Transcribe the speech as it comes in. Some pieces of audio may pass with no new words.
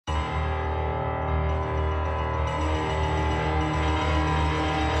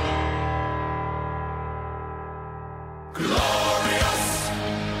Glorious.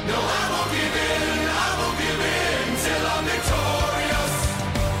 No, I won't give in till I'm victorious.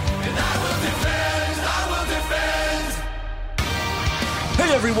 And I will defend.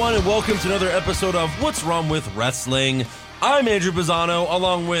 Hey everyone, and welcome to another episode of What's Wrong with Wrestling. I'm Andrew Pisano,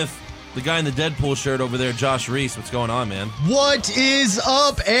 along with the guy in the Deadpool shirt over there, Josh Reese. What's going on, man? What is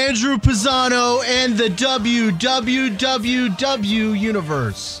up, Andrew Pisano and the WWWW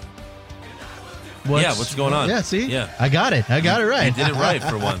universe? What's going on? Yeah, see? Yeah. I got it right. You did it right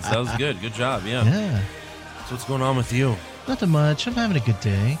for once. That was good. Good job, yeah. Yeah. So what's going on with you? Nothing much. I'm having a good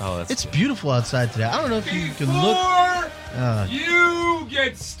day. Oh, that's It's good. beautiful outside today. I don't know if you can look. You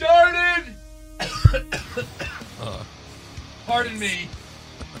get started. Pardon me.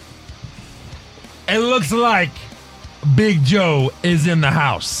 It looks like Big Joe is in the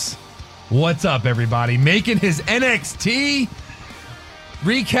house. What's up, everybody? Making his NXT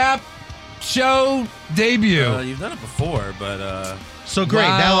recap show debut. You've done it before, but So great.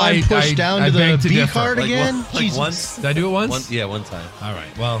 Wow, now I'm pushed down I to the beg to B differ. card again? like Jesus. once. Did I do it once? One time. All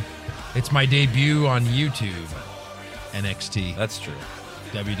right. Well, it's my debut on YouTube. NXT. That's true.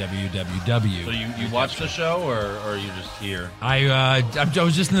 WWWW. So you watched the show, or are you just here? I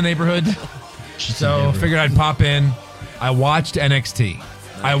was just in the neighborhood. Just So never- figured I'd pop in. I watched NXT.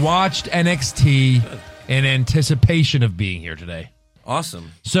 I watched NXT in anticipation of being here today.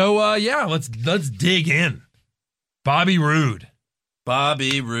 Awesome. So let's dig in. Bobby Roode,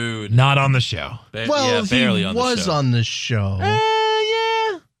 Bobby Roode. not on the show. Well, barely he on was the show. on the show. Yeah.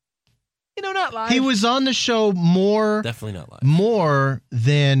 You know, not live. He was on the show more Definitely not live.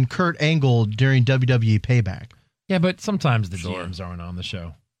 than Kurt Angle during WWE Payback. Yeah, but sometimes the Sure. GMs aren't on the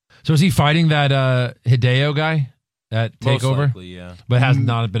show. So is he fighting that Hideo guy at Most TakeOver? likely, yeah. But has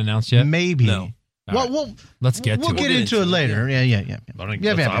not been announced yet? Maybe. No. All right. Well, Let's get we'll to get it. into it later. Yeah. I want to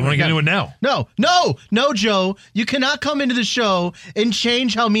get into it now. No, Joe. You cannot come into the show and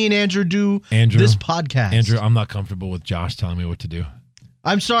change how me and Andrew do Andrew, this podcast. Andrew, I'm not comfortable with Josh telling me what to do.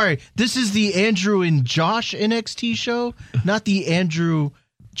 I'm sorry. This is the Andrew and Josh NXT show, not the Andrew,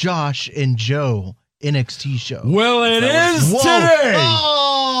 Josh, and Joe NXT show. Well, it That is Whoa. today.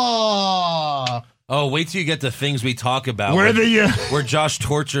 Oh! Oh, wait till you get to things we talk about. Where Josh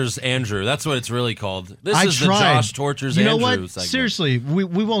tortures Andrew. That's what it's really called. This I is tried. the Josh tortures You know Andrew what? segment. Seriously, we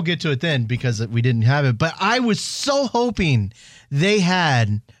won't get to it then because we didn't have it. But I was so hoping they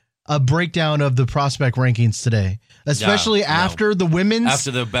had a breakdown of the prospect rankings today, especially Yeah, no. after the women's.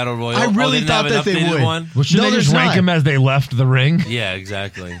 After the Battle Royal. I really didn't thought have that an they updated would. one? Well, should No, they just there's rank not. him as they left the ring? Yeah,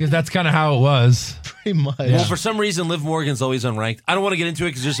 exactly. Because that's kind of how it was. pretty much. Well, for some reason, Liv Morgan's always unranked. I don't want to get into it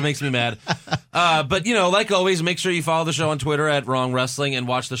because it just makes me mad. But, like always, make sure you follow the show on Twitter at Wrong Wrestling and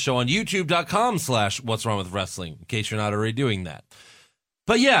watch the show on youtube.com/What's Wrong with Wrestling, in case you're not already doing that.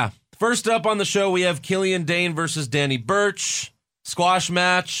 But yeah, first up on the show, we have Killian Dane versus Danny Burch. Squash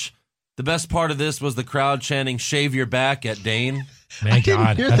match. The best part of this was the crowd chanting, "Shave your back" at Dane. Man, I didn't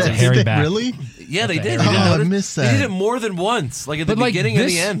God, hear that's that. a hairy Did they back. really? Yeah, they did. Oh, You didn't I notice? missed They that. did it more than once, like at the But beginning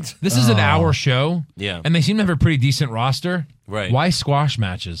this, and the end. This is an hour show. Yeah. And they seem to have a pretty decent roster. Right. Why squash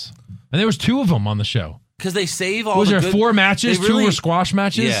matches? And there was 2 of them on the show. Because they save all Was the there good... 4 matches? they 2 were squash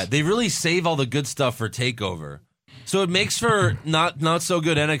matches? Yeah, they really save all the good stuff for TakeOver. So it makes for not so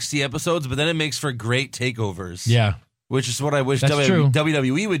good NXT episodes, but then it makes for great takeovers. Yeah. Which is what I wish That's true.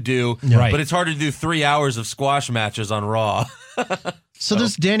 WWE would do. Right. But it's hard to do 3 hours of squash matches on Raw. So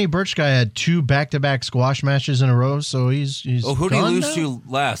this Danny Burch guy had 2 back-to-back squash matches in a row. So he's Oh, who did he gone lose now? to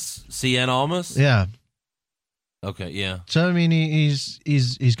last? CN Almas? Yeah. Okay, yeah. So I mean,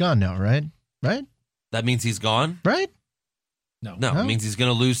 he's gone now, right? Right? That means he's gone? Right? No, No? it means he's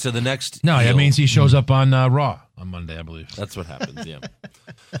going to lose to the next No, that heel. means he shows up on Raw on Monday, I believe. That's what happens, yeah.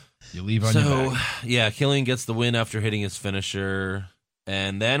 You leave on your So, back. yeah, Killian gets the win after hitting his finisher.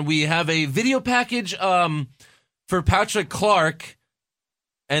 And then we have a video package for Patrick Clark.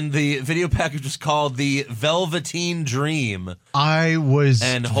 And the video package was called The Velveteen Dream. I was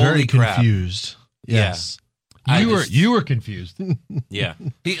And very holy crap. confused. Yes. You were confused. Yeah.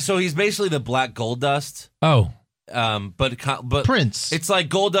 So he's basically the Black Goldust. Oh. But Prince. It's like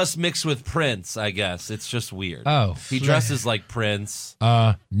Goldust mixed with Prince, I guess. It's just weird. Oh. He dresses like Prince.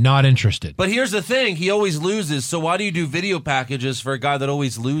 Not interested. But here's the thing. He always loses. So why do you do video packages for a guy that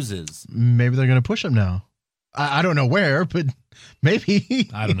always loses? Maybe they're going to push him now. I don't know where, but maybe.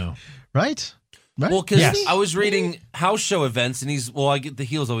 I don't know. Right? Right? Well, because Yes. I was reading house show events, and I get the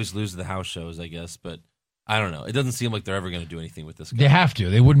heels always lose to the house shows, I guess, but I don't know. It doesn't seem like they're ever going to do anything with this guy. They have to.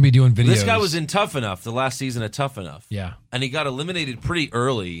 They wouldn't be doing videos. This guy was in Tough Enough, the last season of Tough Enough. Yeah. And he got eliminated pretty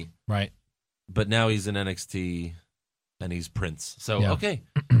early, Right. but now he's in NXT, and he's Prince. So, Yeah. okay.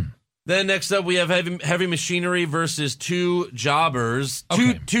 Then next up, we have heavy machinery versus two jobbers,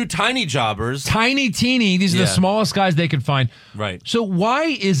 Okay. two tiny jobbers. Tiny, teeny. These are the Yeah. smallest guys they could find. Right. So why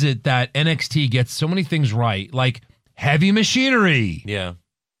is it that NXT gets so many things right? Like heavy machinery. Yeah.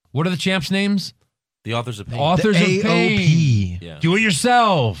 What are the champs' names? The authors of pain. Authors The of Pain. AOP. Yeah. Do it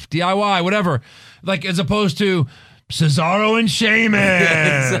yourself. DIY, whatever. Like as opposed to Cesaro and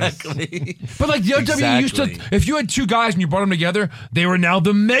Sheamus. Exactly. But like the WWE used to, Exactly. if you had two guys and you brought them together, they were now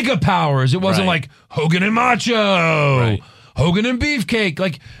the mega powers. It wasn't Right. like Hogan and Macho, Right. Hogan and Beefcake.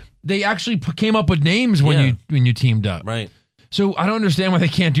 Like they actually came up with names when you teamed up. Right. So I don't understand why they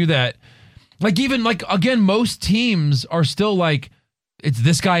can't do that. Like even like again, most teams are still like it's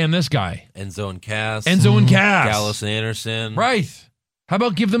this guy and this guy, Enzo and Cass. Enzo and Cass, Gallus and Anderson. right? How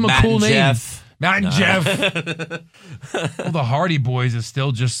about give them a Matt cool and name? Jeff. Matt and Jeff. Well, the Hardy Boys is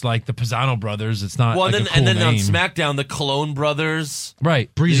still just like the Pisano brothers. It's not Well, like and a then, cool and then on name. SmackDown, the Cologne Brothers.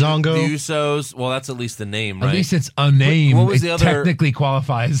 Right. Breezango. The Usos. Well, that's at least the name, right? At least it's a name. What was it the other- technically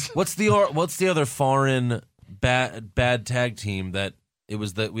qualifies. What's the other foreign bad tag team that it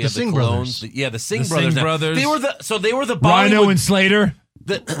was that we The have the Singh Clones? Brothers. Yeah, the Singh The Brothers. Singh now. Brothers. They were the Rhino Bollywood. and Slater.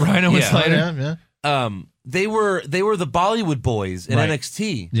 Rhino and Yeah. Slater. Yeah. They were the Bollywood boys in Right.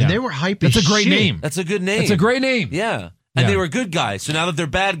 NXT. Yeah. And they were hype That's as a great shit. name. That's a good name. That's a great name. Yeah. And Yeah. they were good guys. So now that they're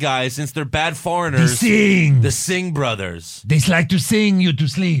bad guys, since they're bad They foreigners, sing. the Singh Brothers. They like to sing you to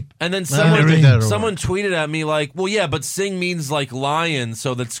sleep. And then I don't think that'll someone tweeted at me like, well, yeah, but Singh means like lion,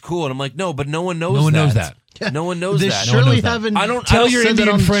 so that's cool. And I'm like, no, but no one knows No one that. knows that. No one knows They that. No one surely knows that. haven't. I don't- Tell your said that Indian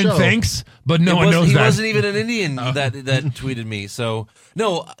on the friend show. thanks, but no one knows he that. wasn't even an Indian that tweeted me. So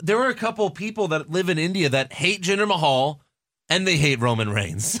no, there were a couple people that live in India that hate Jinder Mahal and they hate Roman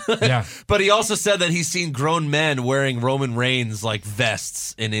Reigns. Yeah. But he also said that he's seen grown men wearing Roman Reigns like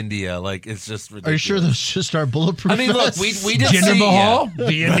vests in India. Like it's just ridiculous. Are you sure those just are bulletproof? I mean, look, vests? we did Jinder see Mahal,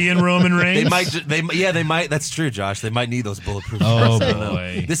 the Indian Roman Reigns. They might. That's true, Josh. They might need those bulletproof. Oh, vests. I don't know.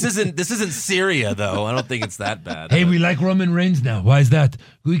 boy. This isn't Syria though. I don't think it's that bad. Hey, we like Roman Reigns now. Why is that?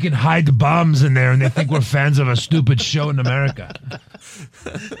 We can hide the bombs in there, and they think we're fans of a stupid show in America.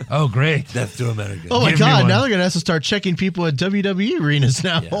 Oh, great. Death to America. Oh my Give me God! one. Now they're gonna have to start checking people at WWE arenas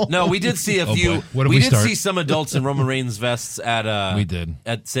now. No, we did see a Oh, few. boy. What did we we did start? see some adults in Roman Reigns vests at We did.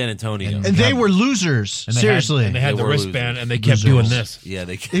 at San Antonio. And and they were losers. And they Seriously. Had, and they had They the were wristband, losers. and they kept Losers. doing this. yeah,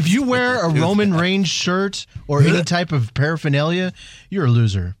 they. If you wear a Roman Reigns shirt or any type of paraphernalia, you're a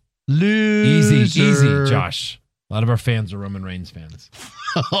loser. Loser. Easy, Josh. A lot of our fans are Roman Reigns fans.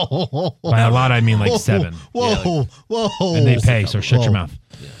 By a lot, I mean like 7. Whoa, whoa. And they pay, so shut your Whoa. mouth.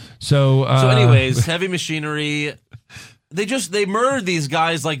 So, So, anyways, Heavy Machinery. They murdered these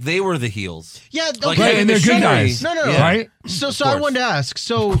guys like they were the heels. Yeah, okay. Like, right, and they're good Machinery. guys. No. Yeah. Right? So Of I course. wanted to ask.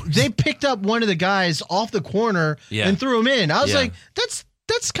 So they picked up one of the guys off the corner Yeah. and threw him in. I was Yeah. like,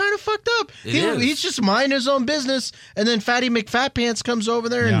 that's kind of fucked up. It is. He's just minding his own business, and then Fatty McFatpants comes over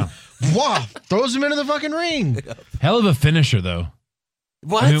there Yeah. and wow, throws him into the fucking ring. Hell of a finisher, though.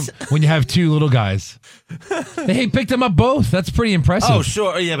 What? I mean, when you have two little guys. They picked them up both. That's pretty impressive. Oh,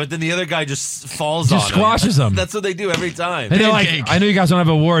 sure. Yeah, but then the other guy just falls Just on squashes him. them. That's what they do every time. And they're like, Pancake. I know you guys don't have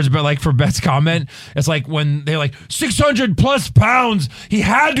awards, but like for best comment, it's like when they're like 600 plus pounds, he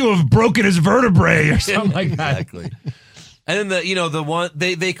had to have broken his vertebrae or something like that. Exactly. And then the one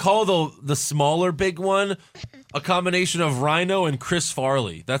they call the smaller big one a combination of Rhino and Chris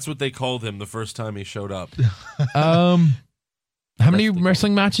Farley. That's what they called him the first time he showed up. How many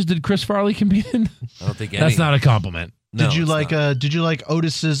wrestling matches did Chris Farley compete in? I don't think any. That's not a compliment. No, Did you it's like not. did you like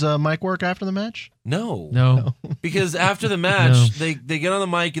Otis's mic work after the match? No. Because after the match, No. they get on the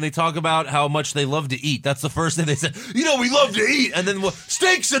mic and they talk about how much they love to eat. That's the first thing they said. We love to eat, and then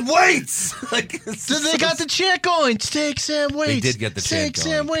steaks and weights. Like So they got the chant going. Steaks and weights. did get the chant Steaks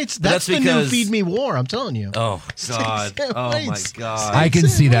going. and weights. But That's that's the new because- Feed Me War. I'm telling you. Oh God! Steaks and Oh my weights. God! I can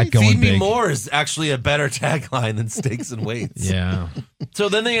see that going Feed me big. more is actually a better tagline than steaks and weights. Yeah. So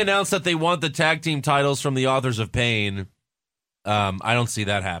then they announced that they want the tag team titles from the Authors of Pain. I don't see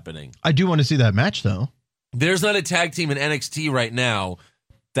that happening. I do want to see that match though. There's not a tag team in NXT right now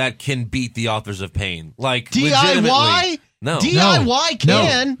that can beat the Authors of Pain. Like DIY? legitimately. No. DIY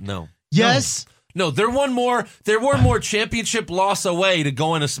can. No. Yes. No, they're one more championship loss away to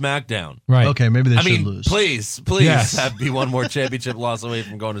go into SmackDown. Right. Okay, maybe they I should mean, lose. please Yes. be one more championship loss away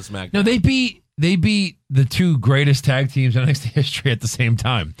from going to SmackDown. No, they beat the two greatest tag teams in NXT history at the same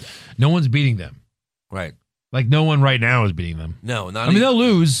time. No one's beating them. Right. Like no one right now is beating them. No, not I mean, even. they'll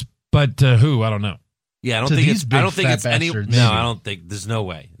lose, but who? I don't know. Yeah, I don't To think these it's. big I don't think fat it's any. bastards. No, Maybe. I don't think. There's no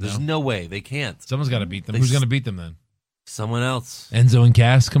way. There's no way they can't. Someone's got to beat them. They Who's s- going to beat them then? Someone else. Enzo and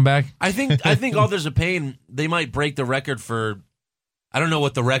Cass come back. I think Authors of Pain. They might break the record for I don't know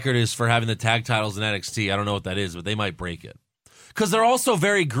what the record is for having the tag titles in NXT. I don't know what that is, but they might break it. Because they're also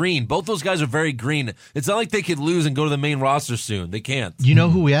very green. Both those guys are very green. It's not like they could lose and go to the main roster soon. They can't. You know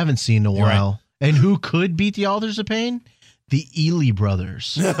who we haven't seen in a You're while? Right. And who could beat the Authors of Pain? The Ely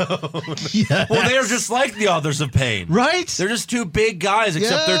brothers. Yes. Well, they're just like the Authors of Pain. Right? They're just two big guys,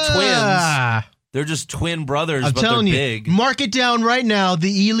 except they're twins. They're just twin brothers, I'm but telling they're you, big. mark it down right now. The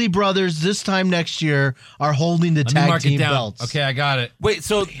Ely brothers this time next year are holding the Let me tag mark team it down. belts. Okay, I got it. Wait,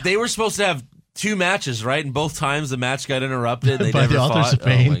 so they were supposed to have 2 matches, right? And both times the match got interrupted. They By never the Authors fought. of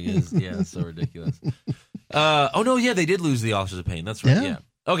Pain. Oh my goodness. Yeah, it's so ridiculous. Oh no, yeah, they did lose the Authors of Pain. That's right. Yeah.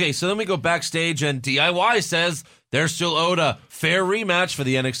 Okay, so then we go backstage, and DIY says they're still owed a fair rematch for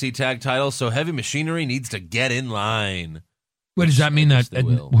the NXT tag title, so Heavy Machinery needs to get in line. What does that mean? I guess That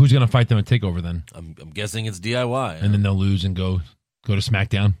they will. who's going to fight them at Takeover then? I'm guessing it's DIY. And then they'll lose and go to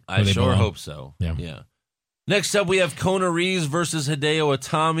SmackDown. I where they sure belong? hope so. Yeah. Next up, we have Kona Reeves versus Hideo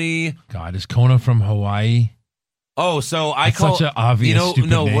Itami. God, is Kona from Hawaii? Oh, so I That's call such an obvious stupid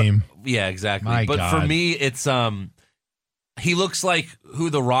name. Yeah, exactly. My but God. for me, it's he looks like who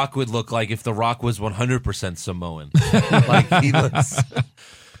The Rock would look like if The Rock was 100% Samoan. Like he looks.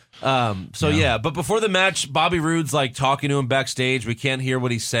 But before the match, Bobby Roode's like talking to him backstage. We can't hear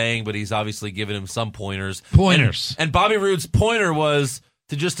what he's saying, but he's obviously giving him some pointers. And Bobby Roode's pointer was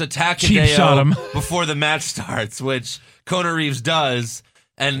to just attack Cheap shot him. Hideo before the match starts, which Kona Reeves does.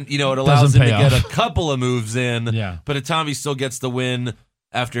 And, it allows Doesn't him to pay get off. a couple of moves in. Yeah. But Itami still gets the win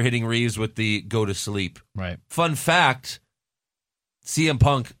after hitting Reeves with the go to sleep. Right. Fun fact, CM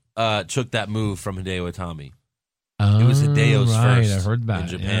Punk took that move from Hideo Itami. It was Hideo's right. first I heard that in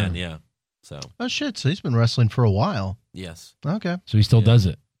Japan, yeah. So, Oh, shit. So he's been wrestling for a while. yes. Okay. So he still does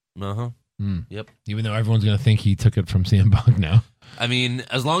it. Uh-huh. Hmm. Yep. Even though everyone's going to think he took it from CM Punk now. I mean,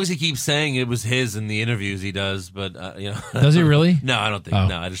 as long as he keeps saying it was his in the interviews he does, but, Does he really? No, I don't think. Oh.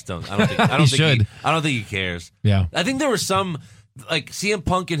 No, I just don't. I don't think. I He don't think should. I don't think he cares. Yeah. I think there were some, like CM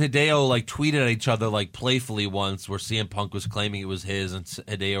Punk and Hideo, like tweeted at each other like playfully once, where CM Punk was claiming it was his, and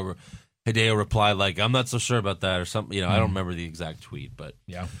Hideo replied like, "I'm not so sure about that" or something. I don't remember the exact tweet, but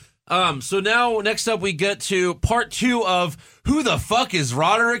Yeah. So now next up we get to part 2 of Who the Fuck is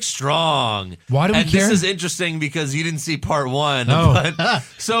Roderick Strong? Why do we and care? this is interesting because you didn't see part 1. Oh. But,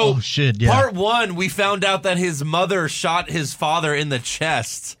 so Oh, shit, yeah. part 1 we found out that his mother shot his father in the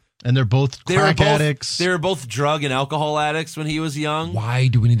chest. And they're both crack addicts. They were both drug and alcohol addicts when he was young. Why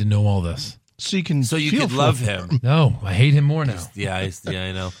do we need to know all this? so you can So you feel could for love them. him. No, I hate him more now. Yeah, I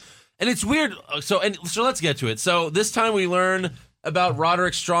know. And it's weird. So let's get to it. So this time we learn about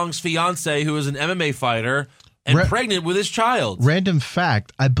Roderick Strong's fiance, who is an MMA fighter and pregnant with his child. Random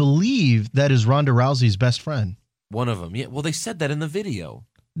fact, I believe that is Ronda Rousey's best friend. One of them. Yeah. Well, they said that in the video.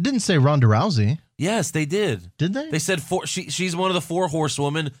 Didn't say Ronda Rousey, Yes, they did. did they? They said she's one of the 4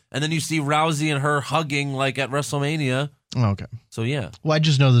 horsewomen, and then you see Rousey and her hugging like at WrestleMania. Oh, okay. So yeah. Well, I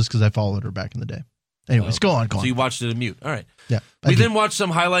just know this because I followed her back in the day. Anyways, go on. So you watched it in mute. All right. Yeah. We then watched some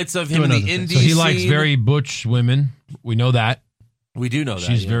highlights of him in another the thing. indie So he likes scene. very butch women. We know that. We do know that.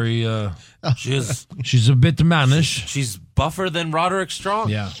 She's yeah. very, She's she's a bit mannish. she's buffer than Roderick Strong.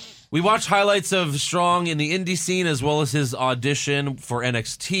 Yeah. We watched highlights of Strong in the indie scene as well as his audition for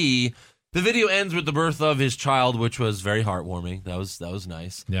NXT. The video ends with the birth of his child, which was very heartwarming. That was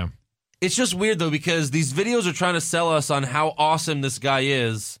nice. Yeah. It's just weird though because these videos are trying to sell us on how awesome this guy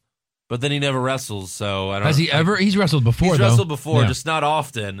is, but then he never wrestles. So I don't. Has he ever? He's wrestled before, He's though. wrestled before, Yeah. just not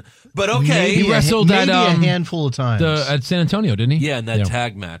often. But okay, He wrestled maybe at, a handful of times. at San Antonio, didn't he? yeah, in that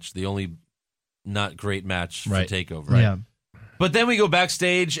tag match, the only not great match Right. for Takeover. Yeah. But then we go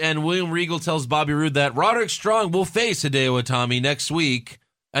backstage, and William Regal tells Bobby Roode that Roderick Strong will face Hideo Itami next week,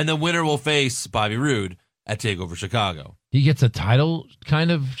 and the winner will face Bobby Roode at TakeOver Chicago. He gets a title kind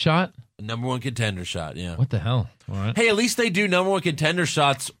of shot? Number 1 contender shot, yeah. What the hell? All right. Hey, at least they do number 1 contender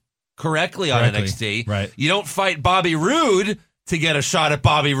shots correctly on NXT. Right. You don't fight Bobby Roode to get a shot at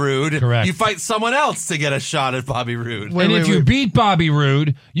Bobby Roode. Correct. You fight someone else to get a shot at Bobby Roode. Wait, and wait, if you wait. beat Bobby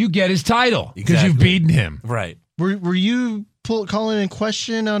Roode, you get his title because Exactly. you've beaten him. Right. Were you calling in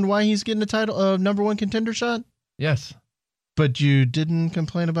question on why he's getting a title number 1 contender shot? Yes. But you didn't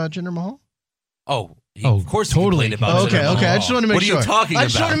complain about Jinder Mahal? Oh, Oh, of course totally. he complained about Okay, Jinder okay. I Mahal. just want to make What sure. are you talking I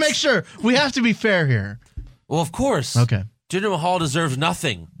just about? want to make sure. We have to be fair here. Well, of course. Okay. Jinder Mahal deserves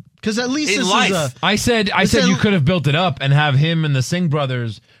nothing. Because at least In this life. is a... I said you could have built it up and have him and the Singh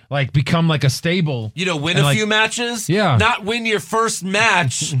brothers like become like a stable. You know, win And a like- few matches. Yeah. Not win your first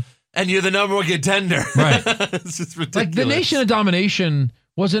match, and you're the number 1 contender. Right. It's just ridiculous. Like the Nation of Domination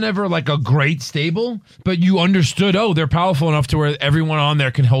wasn't ever like a great stable, but you understood, they're powerful enough to where everyone on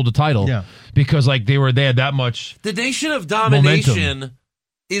there can hold a title. Yeah. because like they had that much. The Nation of Domination Momentum.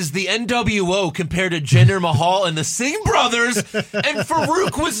 is the NWO compared to Jinder Mahal and the Singh brothers, and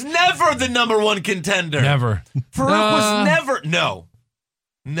Farouk was never the number one contender. Never. Farouk was never. No.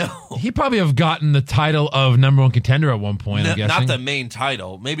 He probably have gotten the title of number one contender at one point. I'm guessing. Not the main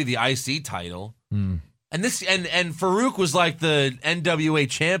title, maybe the IC title. Hmm. And Farouk was like the NWA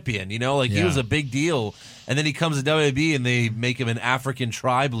champion, you know, like he Yeah. was a big deal. And then he comes to WWE and they make him an African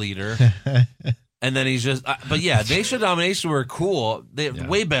tribe leader. And then he's just, but yeah, Nation of Domination were cool. They're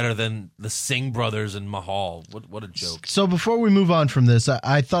way better than the Singh brothers and Mahal. What a joke. So before we move on from this,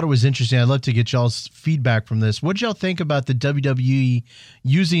 I thought it was interesting. I'd love to get y'all's feedback from this. What did y'all think about the WWE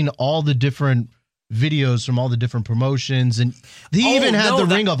using all the different videos from all the different promotions? And they even had the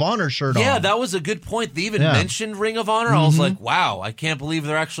Ring of Honor shirt on. Yeah, that was a good point. They even mentioned Ring of Honor. I was like, wow, I can't believe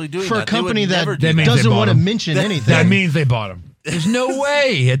they're actually doing For that. a company that means doesn't they bought want to them. mention anything. That means they bought him. There's no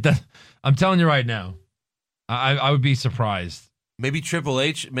way. I'm telling you right now. I would be surprised. Maybe Triple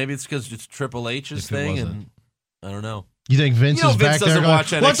H. Maybe it's because it's Triple H's If it thing, wasn't. and I don't know. You think Vince You know is Vince back there doesn't going,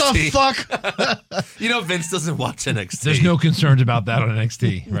 watch what the NXT." fuck? You know, Vince doesn't watch NXT. There's no concerns about that on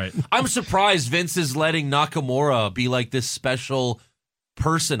NXT, right? I'm surprised Vince is letting Nakamura be like this special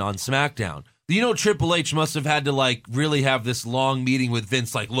person on SmackDown. You know, Triple H must have had to like really have this long meeting with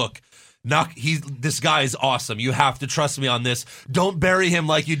Vince. Like, look, this guy is awesome. You have to trust me on this. Don't bury him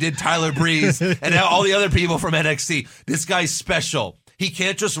like you did Tyler Breeze and all the other people from NXT. This guy's special. He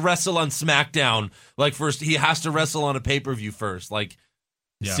can't just wrestle on SmackDown. Like first, he has to wrestle on a pay-per-view first. Like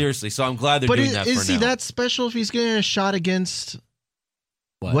seriously. So I'm glad they're doing that. Is for he now. that special if he's getting a shot against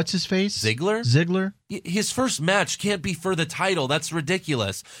what's his face? Ziggler? His first match can't be for the title. That's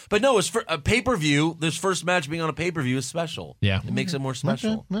ridiculous. But no, it's for a pay-per-view. This first match being on a pay-per-view is special. Yeah. It makes it more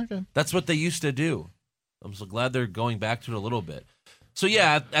special. Okay. That's what they used to do. I'm so glad they're going back to it a little bit. So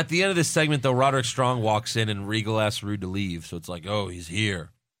yeah, at the end of this segment, though, Roderick Strong walks in and Regal asks Rude to leave. So it's like, oh, he's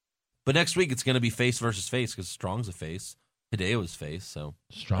here. But next week it's going to be face versus face because Strong's a face. Hideo's face. So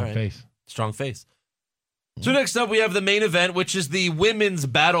Strong face. Strong face. So next up, we have the main event, which is the Women's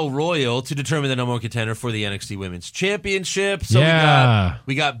Battle Royal to determine the number one contender for the NXT Women's Championship. So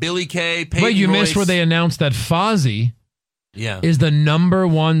we got Billie Kay, Peyton Wait, you Royce. missed where they announced that Fozzy is the number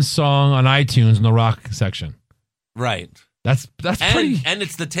one song on iTunes in the rock section. Right. That's pretty. And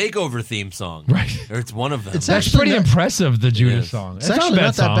it's the Takeover theme song. Right. Or it's one of them. It's That's actually pretty not- impressive, the Judas is. song. It's actually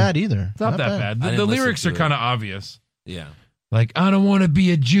not that bad either. It's not that bad. I The didn't listen lyrics to are it. kind of obvious. Yeah. Like, I don't want to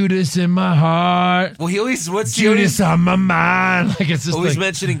be a Judas in my heart. Well, he always Judas on my mind. Like, it's just always like,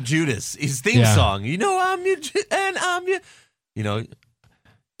 mentioning Judas. His theme Yeah. song. You know I'm your and I'm your. You know,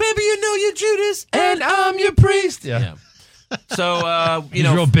 baby, you know you're Judas and I'm your priest. Yeah. So He's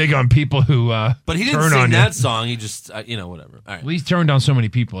real big on people who but he didn't turn sing on that you. song. He just whatever. All right. Well, he's turned on so many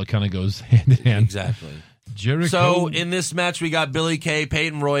people, it kind of goes hand in hand. Exactly. Jericho. So in this match, we got Billie Kay,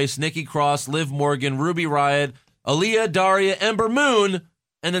 Peyton Royce, Nikki Cross, Liv Morgan, Ruby Riott, Aaliyah, Daria, Ember Moon,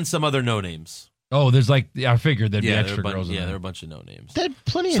 and then some other no names. there's like, I figured there'd be there extra are girls in there there. are a bunch of no names. They had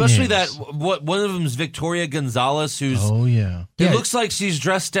plenty of Especially names. that one of them is Victoria Gonzalez, who's Oh, yeah. it looks like she's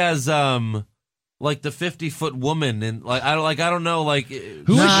dressed as like the 50-foot woman, and I don't know Who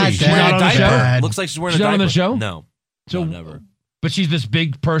who is Not she? She's that not on the bad. show? Bad. Looks like she's wearing She's a not diaper. on the show? No, So- no, never. But she's this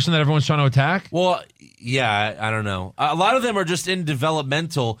big person that everyone's trying to attack? Well, yeah, I don't know. A lot of them are just in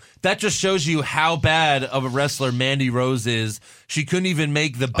developmental. That just shows you how bad of a wrestler Mandy Rose is. She couldn't even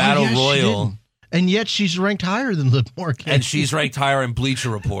make the Battle Oh, yeah, she Royal, didn't. And yet she's ranked higher than Liv Morgan. and she's ranked higher in Bleacher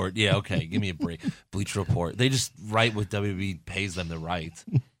Report. Yeah, okay, give me a break. Bleacher Report. They just write what WWE pays them to write.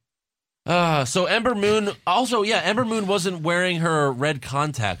 So Ember Moon, also, Ember Moon wasn't wearing her red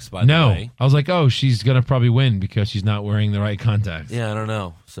contacts, by the way. I was like, oh, she's going to probably win because she's not wearing the right contacts. Yeah, I don't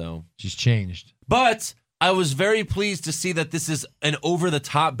know. So, She's changed. but I was very pleased to see that this is an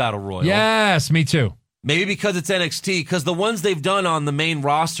over-the-top battle royal. Yes, me too. Maybe because it's NXT, because the ones they've done on the main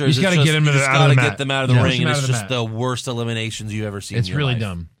roster, You just gotta get them out of the gotta mat. get them out of the Yeah. ring, Push and them out it's of the just mat. the worst eliminations you've ever seen. It's in your really life.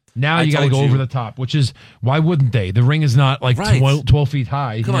 dumb. Now I you got to told go you. over the top, which is, why wouldn't they? The ring is not like Right. 12 feet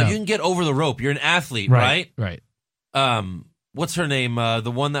high. Come No. on, you can get over the rope. You're an athlete, right? Right. What's her name?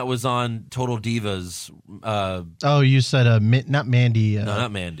 The one that was on Total Divas. Oh, you said not Mandy. No,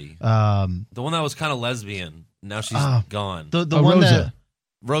 not Mandy. The The one that was kind of lesbian. Now she's gone. one Rosa. that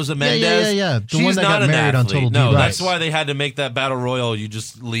Rosa Mendez. yeah. The She's one that not got an married on athlete. Total No, Divas. that's why they had to make that battle royal. You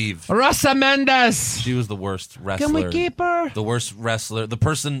just leave. Rosa Mendes. She was the worst wrestler. Can we keep her? The worst wrestler,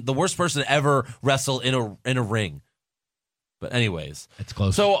 the worst person to ever wrestle in a ring. But anyways, It's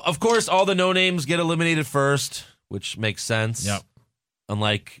close. so of course all the no names get eliminated first, which makes sense. Yep.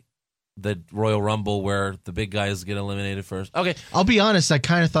 Unlike the Royal Rumble where the big guys get eliminated first. Okay. I'll be honest, I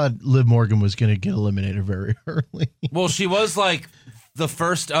kind of thought Liv Morgan was going to get eliminated very early. Well, she was like the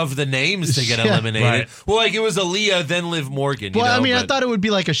first of the names to get Yeah. eliminated. Right. Well, like it was Aaliyah, then Liv Morgan. Well, I mean, I but thought it would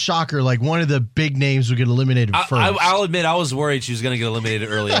be like a shocker, like one of the big names would get eliminated first. I'll admit, I was worried she was going to get eliminated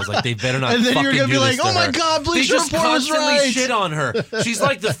early. I was like, they better not. And then fucking you're gonna do be this like, to "Oh my her." God, They Bleacher just Report was constantly right. shit on her. She's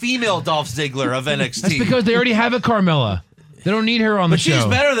like the female Dolph Ziggler of NXT. That's because they already have a Carmella. They don't need her on the but show. she's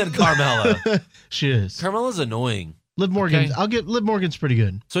better than Carmella. She is. Carmella's annoying. Liv Morgan. Okay. I'll get Liv Morgan's pretty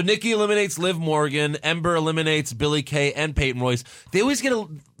good. So Nikki eliminates Liv Morgan. Ember eliminates Billie Kay and Peyton Royce. They always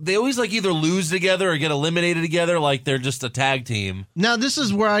like either lose together or get eliminated together, like they're just a tag team. Now, this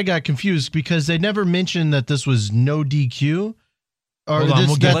is where I got confused because they never mentioned that this was no DQ. Or Hold on,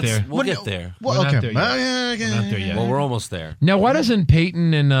 we'll get that's- there. We'll what- get there. Well, We're not okay. there yet. Okay. We're not there yet. Well, we're almost there. Now, why doesn't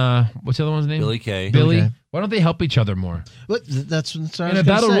Peyton and what's the other one's name? Billie Kay. Billy. Okay. Why don't they help each other more? That's what I In was a gonna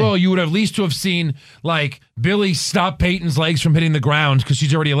battle say. royal, you would at least to have seen like Billy stop Peyton's legs from hitting the ground because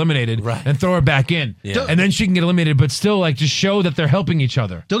she's already eliminated, Right. and throw her back in, Yeah. and then she can get eliminated. But still, like, just show that they're helping each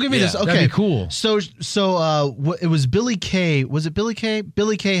other. Don't give me Yeah. this. Okay, That'd be cool. So, it was Billie Kay. Was it Billie Kay?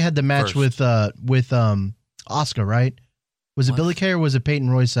 Billie Kay had the match First. with Asuka, right? Was it Billie Kay or was it Peyton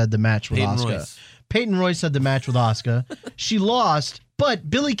Royce had the match with Peyton Asuka? Royce. Peyton Royce had the match with Asuka. She lost, but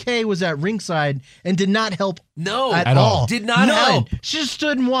Billie Kay was at ringside and did not help No, at At all. all. Did not None. help. She just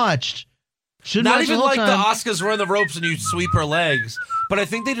stood and watched. Should Not watch even whole like the time. Oscars were in the ropes and you sweep her legs. But I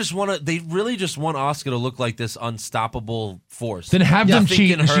think they just want to. They really just want Asuka to look like this unstoppable force. Then have Yeah, them think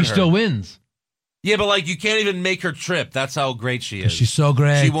cheat, can and she hurt her. still wins. Yeah, but like you can't even make her trip. That's how great she is. She's so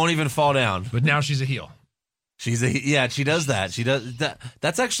great. She won't even fall down. But now she's a heel. She does that. She does that.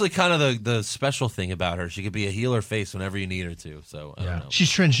 That's actually kind of the special thing about her. She could be a heel or face whenever you need her to. So I Yeah. don't know. She's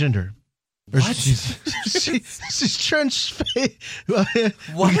transgender. Or What? She's trans.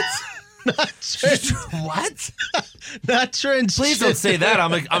 What? Not trans. What? Not trans. Please don't say that.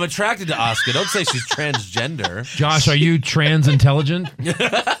 I'm attracted to Asuka. Don't say she's transgender. Josh, are you trans intelligent?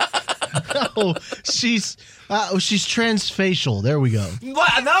 No, she's transfacial. There we go.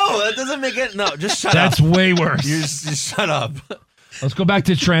 What? No, that doesn't make it. No, just shut That's up. way worse. You just shut up. Let's go back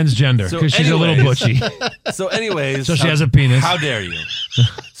to transgender So because she's a little anyways- butchy. So, anyways, So she has a penis. How dare you?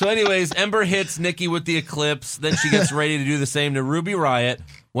 So, anyways, Ember hits Nikki with the Eclipse. Then she gets ready to do the same to Ruby Riott.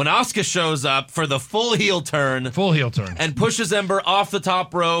 When Asuka shows up for the full heel turn Full heel turn. and pushes Ember off the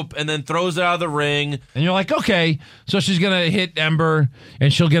top rope and then throws her out of the ring. And you're like, okay, so she's going to hit Ember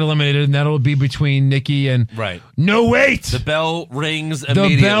and she'll get eliminated, and that'll be between Nikki and. Right. No, wait. The bell rings The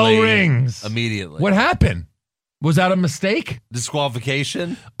immediately. bell rings. Immediately. What happened? Was that a mistake?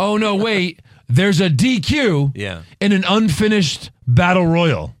 Disqualification? Oh, no, wait. There's a DQ Yeah. in an unfinished battle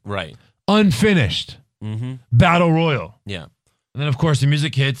royal. Right. Unfinished battle royal. Yeah. And then, of course, the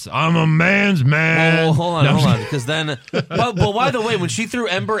music hits. I'm a man's man. Well, hold on, No, hold on. Because then, but by the way, when she threw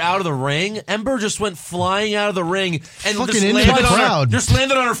Ember out of the ring, Ember just went flying out of the ring and Fucking just into landed the on her, crowd. just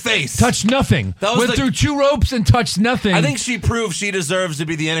landed on her face. Touched nothing. That was Went the- through 2 ropes and touched nothing. I think she proved she deserves to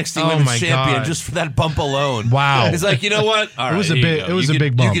be the NXT Oh Women's my Champion God. just for that bump alone. Wow. It's like, you know what? All right, was a here you big- go. it was You a could-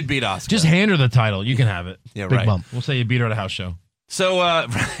 big bump. You could beat Asuka. just hand her the title. You can have it. yeah, Big right. bump. We'll say you beat her at a house show. So,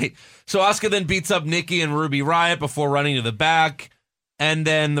 right. So Asuka then beats up Nikki and Ruby Riott before running to the back. And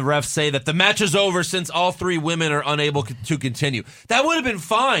then the refs say that the match is over since all 3 women are unable to continue. That would have been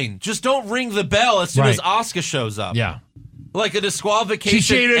fine. Just don't ring the bell as soon as Right. Asuka shows up. Yeah. Like a disqualification.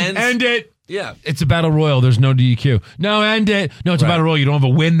 She cheated. ends- End it. Yeah. It's a battle royal. There's no DQ. No, end it. No, it's a Right. battle royal. You don't have a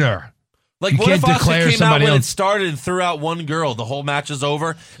winner. Like, You what if can't Asuka declare came out somebody when it else. started and threw out one girl? The whole match is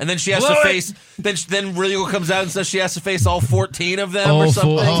over, and then she has Blow to it. face. Then Rigo comes out and says she has to face all 14 of them or All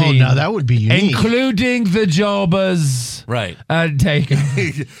something. 14. Oh, now that would be unique. Including the jobbers. Right. Taker.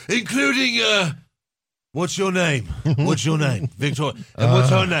 Including, what's your name? What's your name? Victoria. And what's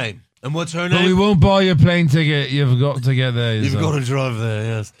her name? And what's her But we name? won't buy your plane ticket. You've got to get there. You've yourself. got to drive there,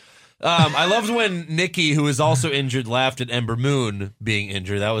 yes. I loved when Nikki, who is also injured, laughed at Ember Moon being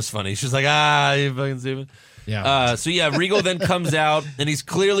injured. That was funny. She's like, you fucking stupid. Yeah. So yeah, Regal then comes out and he's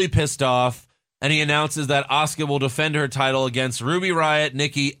clearly pissed off, and he announces that Asuka will defend her title against Ruby Riott,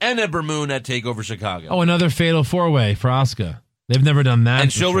 Nikki, and Ember Moon at TakeOver Chicago. Oh, another fatal 4-way for Asuka. They've never done that.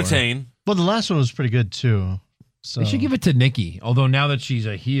 and she'll before. retain. Well, the last one was pretty good too. So They should give it to Nikki. Although now that she's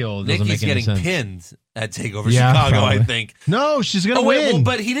a heel, it doesn't Nikki's make any getting sense. pinned at TakeOver Yeah, Chicago, probably. I think. No, she's gonna Oh wait, win. well,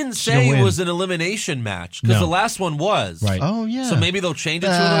 but he didn't She's say gonna it win. was an elimination match because No. the last one was. Right. Oh yeah. So maybe they'll change it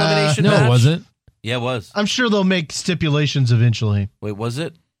to an elimination No, match. it wasn't. Yeah, it was. I'm sure they'll make stipulations eventually. Wait, was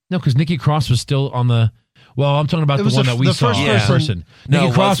it? No, because Nikki Cross was still on the. Well, I'm talking about It the was one the- that we the saw. first person- person. No, Nikki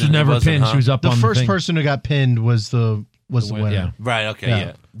it Cross was wasn't. It never wasn't, pinned. huh? She was up The on first the thing. person who got pinned was the was the winner. Yeah. Right, okay, Yeah.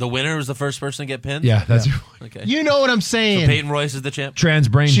 yeah. The winner was the first person to get pinned? Yeah, that's Okay. You know what I'm So saying? Peyton Royce is the champ? trans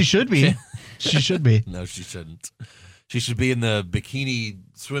brain. She should be. She should be. No, she shouldn't. She should be in the bikini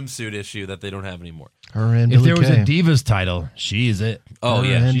swimsuit issue that they don't have anymore. Her and If Billie there was a Kay. Divas title, she is it. Oh, Her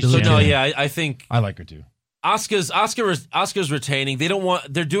yeah. and So, Billie no, Kay. yeah, I think I like her too. Oscar's retaining. They don't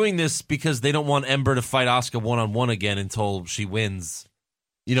want. They're doing this because they don't want Ember to fight Oscar one-on-one again until she wins.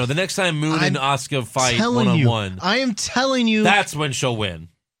 You know, the next time Moon and Oscar fight Telling you, one-on-one, I am telling you, that's when she'll win.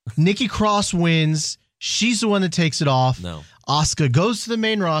 Nikki Cross wins. She's the one that takes it off. No. Asuka goes to the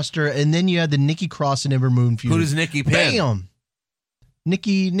main roster, and then you had the Nikki Cross and Ember Moon feud. Who does Nikki pin? Bam!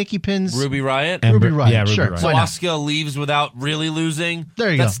 Nikki pins Ruby Riott. Ruby Riott. Yeah, Ruby Sure. Riott. So Why not? Oscar leaves without really losing.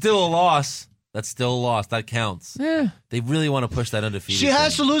 There you That's go. still a loss. That's still a loss. That counts. Yeah. They really want to push that undefeated. She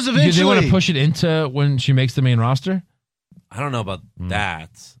has to thing. lose Do eventually. they want to push it into when she makes the main roster? I don't know about that.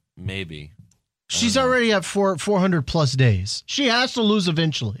 Maybe. She's already at 400 plus days. She has to lose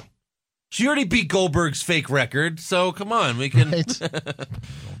eventually. She already beat Goldberg's fake record, so come on, we can. Right?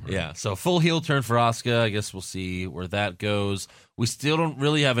 Yeah, so full heel turn for Asuka. I guess we'll see where that goes. We still don't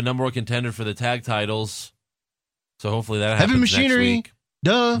really have a number one contender for the tag titles, so hopefully that happens Heavy Machinery. next week.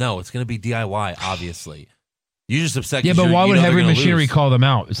 Duh. No, it's going to be DIY, obviously. You just upset. Yeah, 'cause but you're- why you would know they're Heavy gonna Machinery lose. call them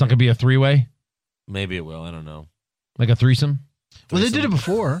out? It's not going to be a three-way, Maybe it will. I don't know. like a threesome. Well, they did it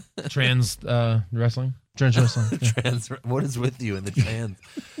before. Trans wrestling. Trans wrestling. Yeah. Trans. What is with you in the trans?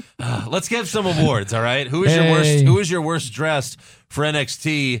 Let's get some awards. All right. Who is your worst? Hey. Who is your worst dressed for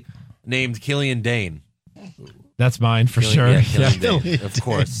NXT? Named Killian Dane. That's mine for Killian- sure. yeah, Killian Yeah. Dane, of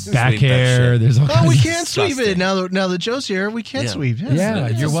course. Back Sweep that hair. shit. There's all Oh, kinds we of- can't sweep disgusting. it now that Joe's here. We can't Yeah. sweep. Yeah,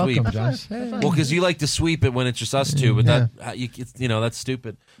 It's a you're sweep. welcome, Josh. Well, because you like to sweep it when it's just us two, but that's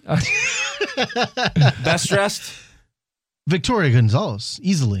stupid. Best dressed? Victoria Gonzalez,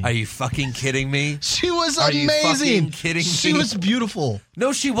 easily. Are you fucking kidding me? She was Are you amazing. fucking kidding She me? was beautiful.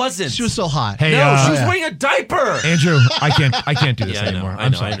 No, she wasn't. She was so hot. Hey, no, she was yeah. wearing a diaper. Andrew, I can't do this Yeah, I know. anymore. I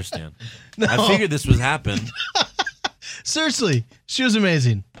I'm know. I sorry. understand. I figured this would happen. Seriously, she was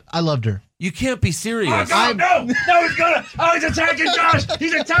amazing. I loved her. You can't be serious. No, he's gonna. Oh, he's attacking Josh.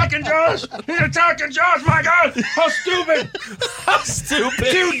 He's attacking Josh. My God, how stupid. Stupid.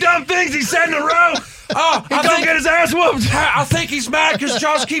 Two dumb things he said in a row. Oh, He's gonna get his ass whooped. I think he's mad because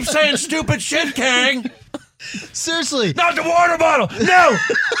Josh keeps saying stupid shit, Kang. Seriously. Not the water bottle. No.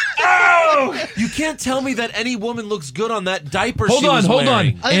 Oh. You can't tell me that any woman looks good on that diaper Hold she on, was hold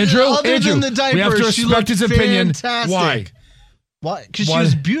wearing. on. Andrew, Other Andrew, than the diaper, we have to she respect looked his opinion. fantastic. Why? Why? Because she Why?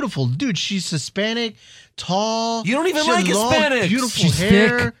 was beautiful. Dude, she's Hispanic, tall. You don't even she had like long, Hispanics. Beautiful She's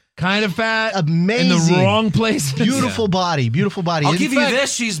hair. thick, kind of fat, Amazing. in the wrong place. Beautiful body. Beautiful body. I'll In give fact, you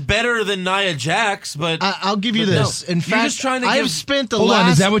this. She's better than Nia Jax, but I'll give you But no, this. In you're fact, just trying to I've give- spent the Hold last.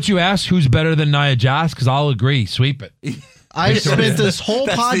 on, is that what you asked? Who's better than Nia Jax? Because I'll agree. Sweep it. I've spent this whole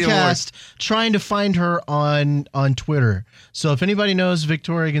That's the podcast trying to find her on Twitter. So if anybody knows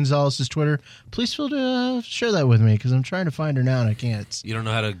Victoria Gonzalez's Twitter, please feel to share that with me because I'm trying to find her now and I can't. you don't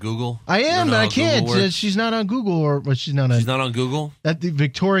know how to Google? I You don't am, know but how I can't. Google works? She's not on Google or she's not on. She's not on Google? At the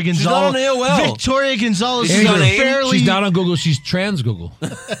Victoria not Gonzalez. on AOL. Victoria Gonzalez Is is she a on AIM? fairly. She's not on Google. She's trans Google.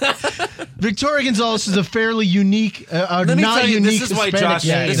 Victoria Gonzalez is a fairly unique, Let me not tell you, unique. this is why Hispanic Josh-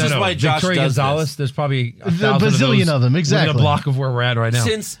 name. this is why Josh Victoria does Gonzalez. this. There's probably a The thousand bazillion of them, within exactly. a block of where we're at right now.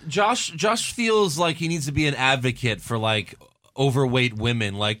 Since Josh feels like he needs to be an advocate for like overweight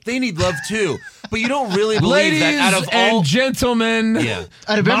women, like they need love too. But you don't really believe Ladies that out of and all. gentlemen, Yeah,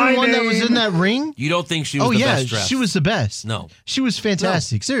 Out of My everyone that was name- in that ring, you don't think she was oh the yeah, best dressed? she was the best. No, She was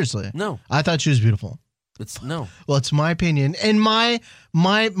fantastic. Seriously. no, I thought she was beautiful. it's no. Well, it's my opinion, and my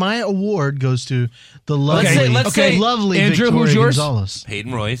award goes to the lovely, Okay, let's say- lovely Andrew, Victoria who's yours? Gonzalez.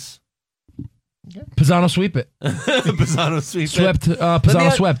 Peyton Royce, Pisano sweep it. Pisano sweep. Swept. Let me Pisano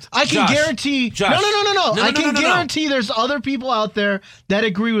ask- swept. I can Josh, guarantee. Josh. No. No, I no, can no, no, no. guarantee there's other people out there that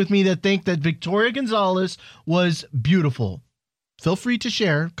agree with me that think that Victoria Gonzalez was beautiful. Feel free to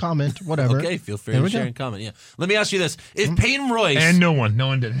share, comment, whatever. Okay, feel free There to we share go. and comment. Yeah. Let me ask you this: if Peyton Royce And no one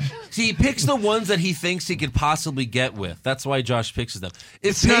did. See, he picks the ones that he thinks he could possibly get with. That's why Josh picks them.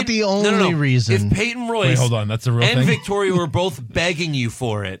 If It's not the only reason. If Peyton Royce Wait, hold on. That's a real and thing. Victoria were both begging you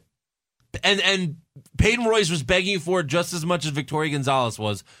for it, and Peyton Royce was begging you for it just as much as Victoria Gonzalez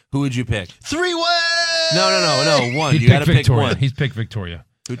was, who would you pick? Three-way. No, one. He'd You got to pick pick Victoria. one. He's picked Victoria.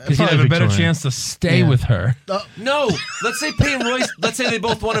 Because he'd Probably have a better Victoria. chance to stay Yeah. with her. No, let's say Peyton Royce. Let's say they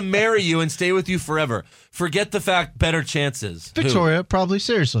both want to marry you and stay with you forever. Forget the fact, better chances. Who? Victoria, probably.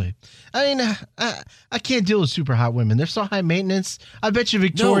 Seriously. I mean, I can't deal with super hot women. They're so high maintenance. I bet you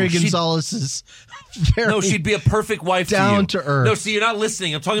Victoria she'd- Gonzalez is very. No, she'd be a perfect wife Down to you. to earth. No, see, you're not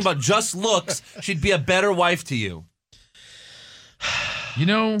listening. I'm talking about just looks. She'd be a better wife to you. You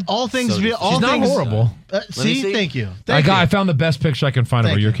know, All things, So all she's not things. horrible. See, see. thank you. I found the best picture I can find of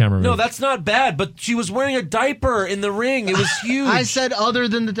her. Thank Your you. cameraman. No, that's not bad, but she was wearing a diaper in the ring. It was huge. I said other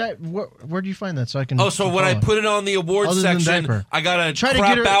than the diaper. Where do you find that so I can? Oh, so when I follow? put it on the awards Other than section, diaper. I gotta Try to crop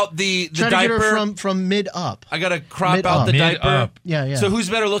get her- out the try to diaper. get her from mid up. I gotta crop Mid out up. the Mid diaper. up. Yeah. So who's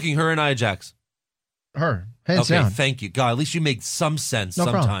better looking, her and Nia Jax? Her hands Okay, down. thank you. God, at least you make some sense No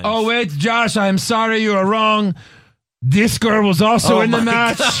problem. sometimes. Oh wait, Josh, I'm sorry, you are wrong. This girl was also Oh in the my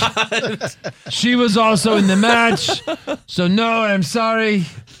match. She was also in the match. So no, I'm sorry.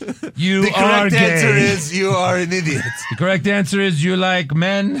 You the are correct gay. answer is you are an idiot. The correct answer is you like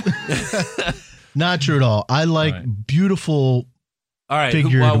men. Not true at all. I like Right. beautiful. All right,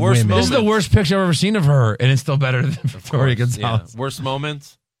 Figured worst women. moment. This is the worst picture I've ever seen of her, and it's still better than Victoria Gonzalez. Yeah. Worst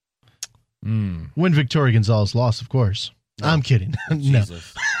moments. When Victoria Gonzalez lost, of course. I'm kidding. no.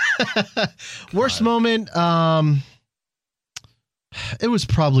 Jesus. Worst moment. It was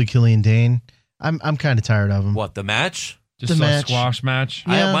probably Killian Dane. I'm kind of tired of him. What, the match? Just The a match. squash match.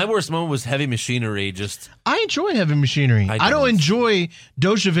 Yeah. My worst moment was Heavy Machinery. Just I enjoy Heavy Machinery. I I don't don't. enjoy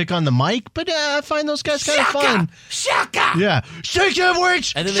Dojovic on the mic, but I find those guys kind of fun. Shaka. Yeah. Shake your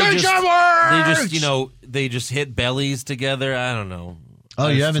words. And then Shake they your words. just, they just hit bellies together. I don't know. Oh,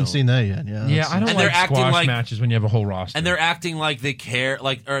 I you just haven't don't- seen that yet? Yeah. Yeah, that's- I don't And they're like acting squash like- matches when you have a whole roster. And they're acting like they care,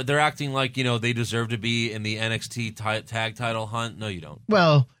 or they're acting like they deserve to be in the NXT tag title hunt. No, you don't.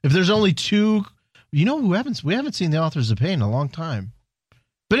 Well, if there's only two, we haven't seen the Authors of Pain in a long time.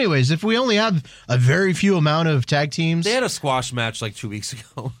 But anyways, if we only have a very few amount of tag teams, They had a squash match like 2 weeks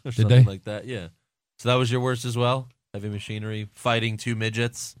ago or Did something they? like that. Yeah. So that was your worst as well. Heavy Machinery fighting two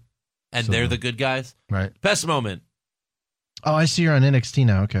midgets, and So- they're the good guys. right? Best moment. Oh, I see her on NXT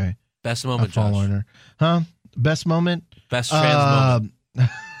now. Okay, Best I'm moment, following Josh. her. Huh? Best moment. Best trans moment.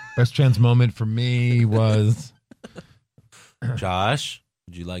 Best trans moment for me was Josh,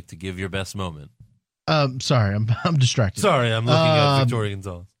 would you like to give your best moment? Sorry, I'm distracted. Sorry, I'm looking at Um, Victoria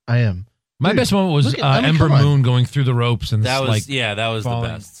Gonzalez. I am. my Dude, best moment was look at- I mean, Ember come on. Moon going through the ropes and That was like that was falling.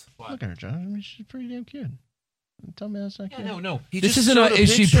 the best. Look at her, John. I mean, she's pretty damn cute. Tell me that's not cute. no. this isn't a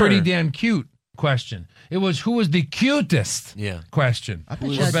is she pretty damn cute question. It was who was the cutest Yeah. question. I bet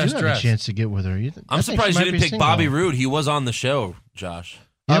Or you I best do have dressed. a chance to get with her. I'm surprised you didn't pick Bobby Roode. He was on the show, Josh.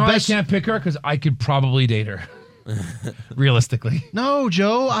 You know, best- I can't pick her because I could probably date her. Realistically. No,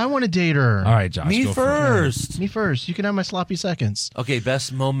 Joe. I want to date her. All right, Josh. Me go for it. first. Me first. You can have my sloppy seconds. Okay,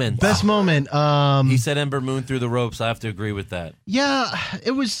 best moment. Best moment. He said Ember Moon through the ropes. I have to agree with that. Yeah,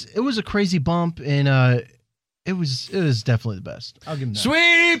 it was a crazy bump, and it was definitely the best. I'll give him that.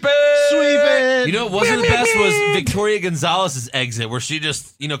 Sweep it. Sweep it. You know what wasn't the best was Victoria Gonzalez's exit, where she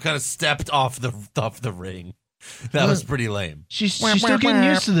just kind of stepped off the ring. That was pretty lame. She's still getting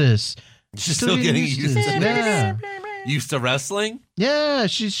used to this. She's still getting used to this. it. Yeah, Used to wrestling. yeah.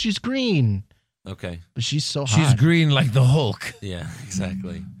 She's green, Okay. but she's so She's hot. green like the Hulk. Yeah.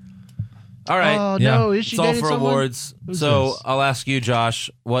 Exactly. All right. Oh Yeah. no, is she it's all dating for someone? awards. Who's So this? I'll ask you, Josh.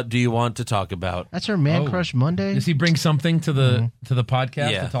 What do you want to talk about? That's her man Oh. crush Monday. Does he bring something to the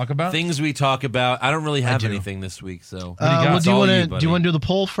podcast Yeah. to talk about? Things we talk about. I don't really have do. anything this week, so do you got? well, It's do you all want to buddy. do the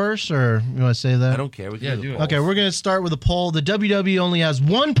poll first, or you want to say that? I don't care. We can Yeah, do, do the it. polls. Okay, we're gonna start with a poll. The WWE only has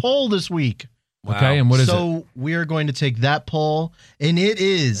one poll this week. Wow. Okay, and what is it? So we are going to take that poll, and it And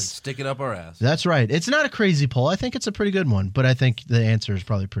is. stick it up our ass. That's right. It's not a crazy poll. I think it's a pretty good one, but I think the answer is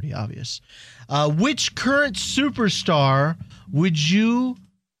probably pretty obvious. Which current superstar would you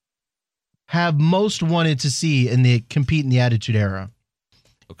have most wanted to see compete in the Attitude Era?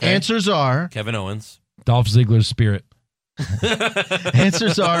 Okay. Answers are Kevin Owens. Dolph Ziggler's spirit.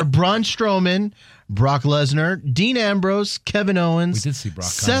 Braun Strowman, Brock Lesnar, Dean Ambrose, Kevin Owens, We did see Brock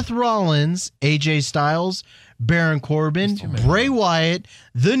Seth Rollins, AJ Styles, Baron Corbin, too many. Bray Wyatt,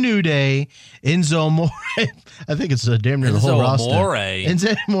 The New Day, Enzo Amore. I think it's damn near the whole Enzo roster. Amore.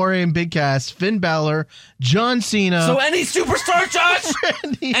 Enzo Amore and Big Cass, Finn Balor, John Cena. So any superstar, Josh?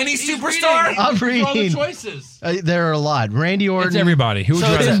 Randy, Any superstar? I'm reading. choices. There are a lot. Randy It's Orton, everybody. Who would So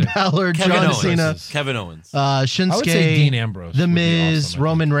you it's rather Finn see? Balor, Kevin John Owens. Cena, Kevin Owens. Shinsuke, I would say Dean Ambrose The would be Miz, awesome, I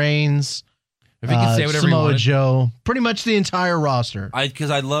Roman Reigns, If he could say whatever he Samoa wanted. Joe. Pretty much the entire roster.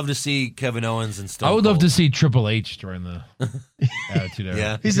 Because I'd love to see Kevin Owens and Stone I would love Cold. to see Triple H during the Attitude Era.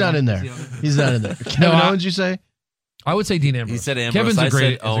 Yeah. He's not in there. He's not in there. Kevin I- Owens, you say? I would say Dean Ambrose. He said Ambrose. Kevin's I a great,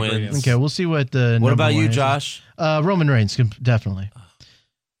 said is a great Owens. answer. Okay, we'll see what the. What number about you, one is. Josh? Roman Reigns, definitely.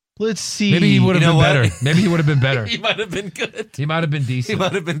 Let's see. Maybe he would have You know been what? better. Maybe he would have been better. He might have been good. He might have been He decent.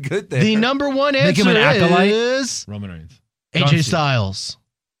 might have been good there. The number one Make him answer an acolyte? is Roman Reigns. John AJ Cena. Styles.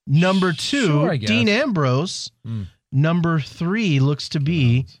 Number two, Sure, I guess. Dean Ambrose. Mm. Number three looks to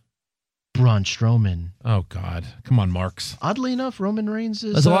be Braun Strowman. Oh God, come on, Marks. Oddly enough, Roman Reigns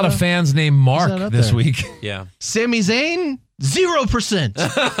is. There's a lot of fans named not Mark up this there. week. Yeah. Sami Zayn, 0%.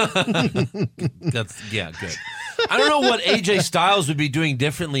 That's good. I don't know what AJ Styles would be doing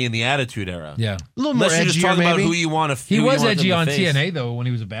differently in the Attitude Era. Yeah, A little more Unless you just edgier, talk about maybe. who you want to. he was edgy on TNA though when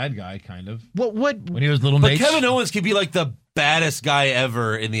he was a bad guy, kind of. What? When he was Little But Nate. Kevin Owens could be like the baddest guy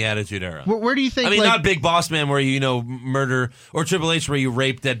ever in the Attitude Era. Where do you think? I mean, like, not Big Boss Man where you murder, or Triple H where you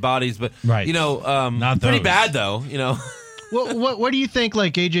rape dead bodies, but Right. not pretty those. bad though. What do you think?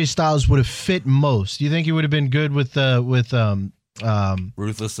 Like AJ Styles would have fit most? Do you think he would have been good with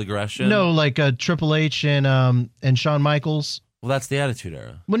Ruthless aggression. no, like Triple H and Shawn Michaels? Well, that's the Attitude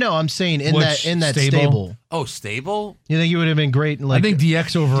Era. Well, no, I'm saying in Which that stable? stable. Oh, stable? You think he would have been great in like? I think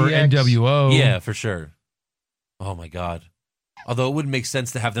DX over DX. NWO. Yeah, for sure. Oh my God. Although it wouldn't make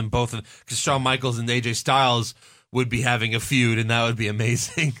sense to have them both, because Shawn Michaels and AJ Styles would be having a feud, and that would be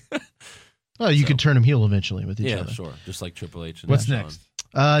amazing. oh, you could turn him heel eventually with each Yeah, other. sure. Just like Triple H. And What's Shawn.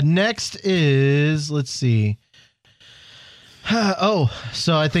 next? Next is let's see.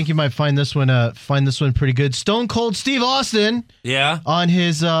 So I think you might find this one pretty good. Stone Cold Steve Austin Yeah. on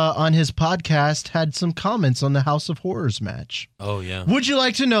his podcast had some comments on the House of Horrors match. Oh yeah. Would you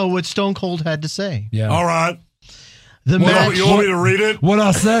like to know what Stone Cold had to say? Yeah. right. The match. You want me to read it? What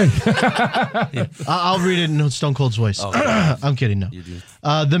I'll say? I'll read it in Stone Cold's voice. Oh, God. I'm kidding. No. You do.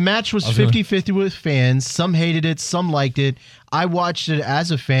 The match was 50-50 with fans. Some hated it, some liked it. I watched it as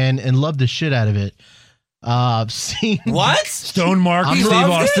a fan and loved the shit out of it. Seen What? Stone Mark, He Steve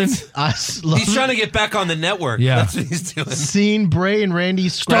loved Austin. it? I He's trying to get back on the network. Yeah. That's what he's doing. seen Bray and Randy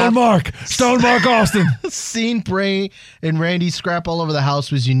scrap. Stone Mark Austin. Seen Bray and Randy scrap all over the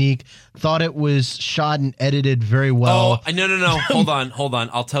house was unique. Thought it was shot and edited very well. Oh, no. Hold on.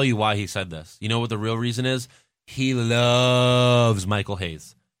 I'll tell you why he said this. You know what the real reason is? He loves Michael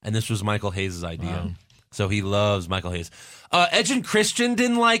Hayes. And this was Michael Hayes' idea. Wow. So he loves Michael Hayes. Edge and Christian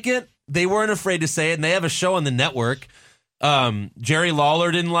didn't like it. They weren't afraid to say it, and they have a show on the network. Jerry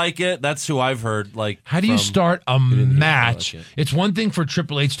Lawler didn't like it. That's who I've heard. Like, How do you from- start a didn't match? like it. It's one thing for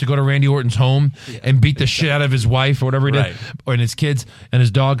Triple H to go to Randy Orton's home and beat the shit out of his wife or whatever he Right. did, or and his kids and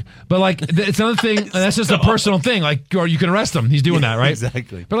his dog. But like, it's another thing. And that's just a personal thing. Like, or you can arrest him. He's doing that, right?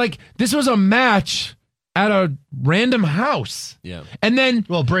 Exactly. But like, this was a match at a random house. Yeah. And then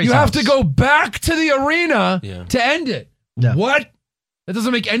Well, Bray's you have house. to go back to the arena Yeah. to end it. Yeah. What? That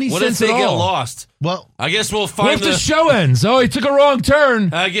doesn't make any What if sense they at get all. lost? Well, I guess we'll What find if the show ends? Oh, he took a wrong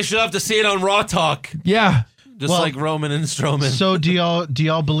turn. I guess you'll have to see it on Raw Talk, Yeah. just Well, like Roman and Strowman. so do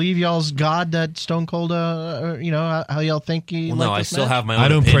y'all believe y'all's God that Stone Cold? How y'all think he? Well, liked no, I this still match? have my own I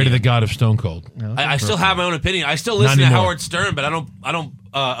don't pray to the opinion. God of Stone Cold. I still have my own opinion. I still listen to anymore. Howard Stern, but I don't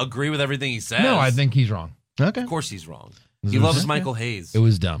agree with everything he says. No, I think he's wrong. Okay. Of course he's wrong. He loves Michael Hayes. It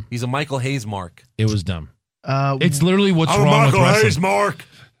was dumb. He's a Michael Hayes mark. It was dumb. Uh, It's literally what's wrong with wrestling. Mark.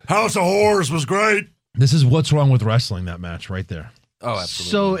 House of Horrors was great. This is what's wrong with wrestling, that match right there. Oh,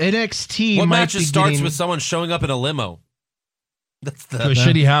 absolutely. so NXT. what might matches be starts getting- with someone showing up in a limo? That's To a the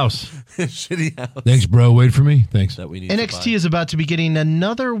shitty house. shitty house Thanks, bro. Wait for me. Thanks. that we need. NXT is about to be getting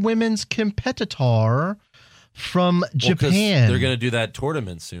another women's competitor from Japan. They're going to do that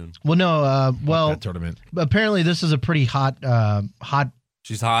tournament soon. Well, no. That tournament. Apparently this is a pretty hot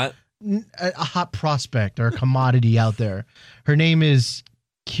She's hot. a hot prospect or a commodity out there. Her name is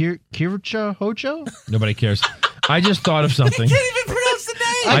Kircha Hojo. Nobody cares. I just thought of something. Can't even pronounce the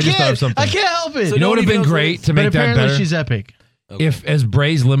name. I just thought of something. I can't help it. So You know what would have nobody been knows great what to but make that apparently better? she's epic. Okay. If as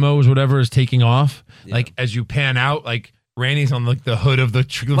Bray's limos, whatever, is taking off, Yeah. like as you pan out, like Randy's on like the hood of the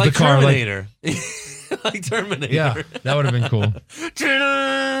like car. Like, Terminator. Like Terminator. yeah, that would have been cool.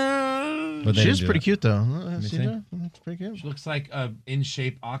 But they She's didn't do pretty that. cute though. me See see. that? That's pretty cute. She looks like a in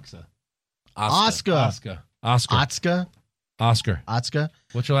shape Oxa. Oscar. Oscar. Oscar.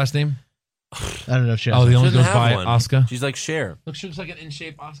 What's your last name? I don't know if she has Oh, the one. only Doesn't goes have by one. Oscar. She's like Cher. Look, she looks like an in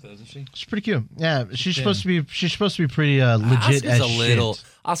shape Oscar, doesn't she? She's pretty cute. Yeah, she's Thin. supposed to be pretty legit Oscar's as a little. shit.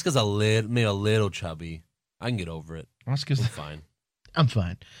 Oscar's maybe a little chubby. I can get over it. Oscar's It's fine. I'm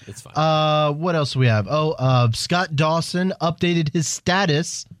fine. It's fine. What else do we have? Scott Dawson updated his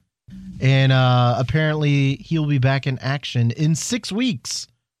status, and apparently he'll be back in action in 6 weeks.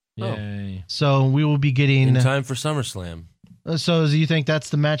 Yay. So we will be getting. In time for SummerSlam. So do you think that's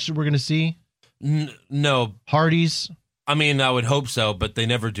the match that we're going to see? No, Hardy's. I mean I would hope so, but they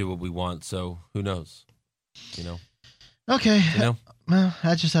never do what we want. So who knows? You know. Okay. You know. Well,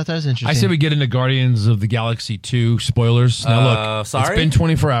 I just thought that was interesting. I say we get into Guardians of the Galaxy 2 spoilers. Now look, sorry? it's been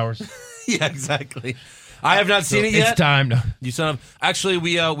 24 hours. Yeah, exactly. I have not seen it yet. It's time. No. You son of. Actually,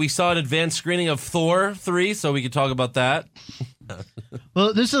 we saw an advanced screening of Thor 3, so we could talk about that.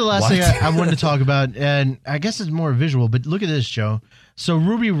 Well, this is the last What? thing I wanted to talk about, and I guess it's more visual, but look at this, Joe. So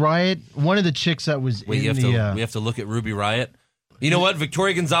Ruby Riott, one of the chicks that was Wait, in we have to look at Ruby Riott. You know what?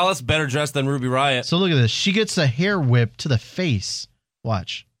 Victoria Gonzalez better dressed than Ruby Riott. So look at this. She gets a hair whip to the face.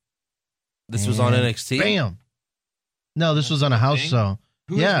 Watch. This was on And NXT. Bam. No, this was on a house thing? show.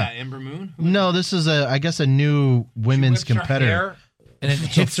 Who is Yeah. that? Ember Moon? Who is No, this is I guess a new women's She whips her competitor. hair, and it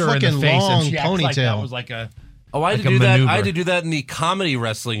It's hits a her in the fucking face, long and she acts like that ponytail. was like a. Oh, I had Like to a do that. I maneuver. had to do that in the comedy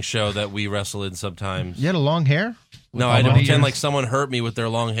wrestling show that we wrestle in sometimes. You had a long hair? No, I had to all the pretend years. like someone hurt me with their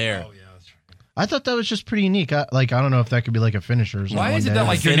long hair. Oh yeah, that's right. I thought that was just pretty unique. I don't know if that could be like a finisher or something. Why is it like that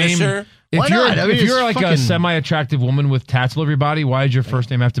like your name? Finisher? Why If you're not? I mean, if you're it's like a fucking- semi-attractive woman with tats all over your body, why does your first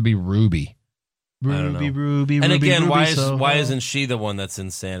name have to be Ruby? I don't Ruby, know. Ruby, And Ruby, again, Ruby, why isn't she the one that's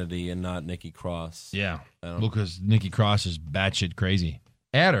Insanity and not Nikki Cross? Yeah, I don't know. well, because Nikki Cross is batshit crazy.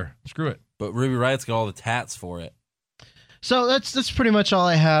 Add her. Screw it. But Ruby Riott's got all the tats for it. So that's pretty much all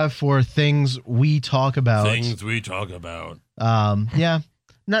I have for things we talk about. Things we talk about. Yeah,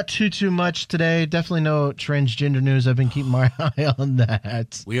 not too much today. Definitely no transgender news. I've been keeping my eye on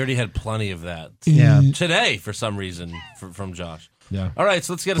that. We already had plenty of that Yeah. today for some reason from Josh. Yeah. All right,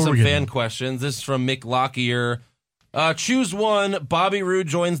 so let's get to Before some we get fan in. questions. This is from Mick Lockyer. Choose one. Bobby Roode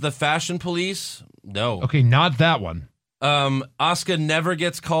joins the Fashion Police. No. Okay, not that one. Asuka never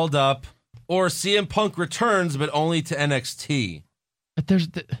gets called up. Or CM Punk returns, but only to NXT. But there's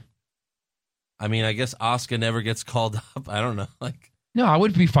I mean, I guess Asuka never gets called up. I don't know. Like, no. I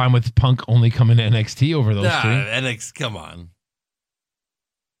would be fine with Punk only coming to NXT over those two. NXT. Come on.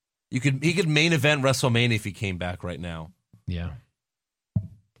 He could main event WrestleMania if he came back right now. Yeah.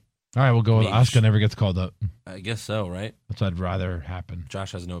 All right, we'll go with Maybe. Asuka never gets called up. I guess so, right? That's what I'd rather happen.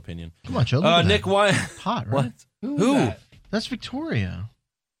 Josh has no opinion. Come on, Joe. Look at Nick, that. why? Hot, right? What? Who? That's Victoria.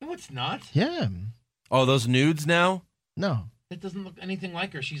 No, it's not. Yeah. Oh, those nudes now? No, It doesn't look anything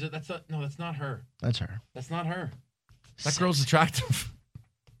like her. That's not her. that's her. That's not her. That girl's attractive.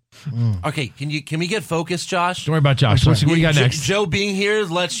 Okay, can we get focused, Josh? Don't worry about Josh. What do you got next? Joe being here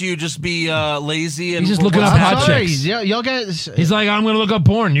lets you just be lazy and He's just looking up I'm hot sorry. chicks. Yeah, y'all guys. He's like, I'm going to look up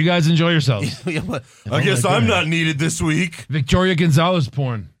porn. You guys enjoy yourselves. Yeah, but Oh I guess my I'm God. not needed this week. Victoria Gonzalez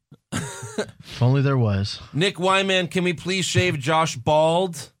porn. If only there was. Nick Wyman, can we please shave Josh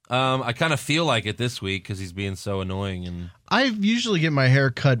bald? I kind of feel like it this week because he's being so annoying. And I usually get my hair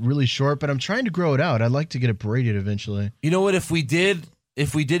cut really short, but I'm trying to grow it out. I'd like to get it braided eventually. you know what? If we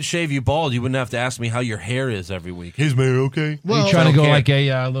did shave you bald, you wouldn't have to ask me how your hair is every week. Is my hair okay? Well, Are you trying to go okay. like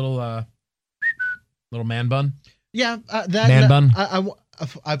a little man bun? yeah, that Man bun?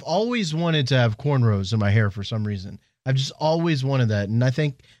 I've always wanted to have cornrows in my hair for some reason. I've just always wanted that, and I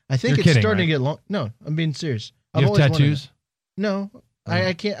think You're it's kidding, starting right? to get long. No, I'm being serious. You have always wanted tattoos? it. No,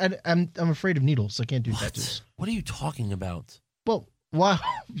 I can't. I'm afraid of needles. I can't do tattoos. What are you talking about? Well, why?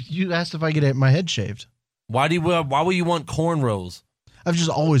 You asked if I get my head shaved. Why would you want cornrows? I've just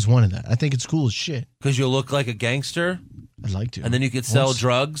always wanted that. I think it's cool as shit. Because you'll look like a gangster, I'd like to. and then you could sell Holmes?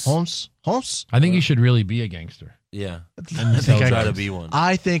 drugs. Holmes. I think you should really be a gangster. Yeah, I I'll think try I to could. be one.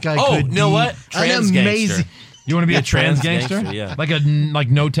 I think I Oh, could. you know be what? an Trans amazing. gangster. You want to be a trans Trans gangster? gangster, yeah. Like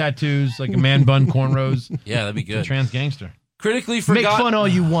no tattoos, like a man bun, cornrows. Yeah, that'd be A good. trans gangster. Critically Make forgotten. fun all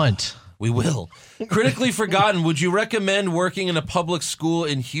you want. We will. Critically forgotten. Would you recommend working in a public school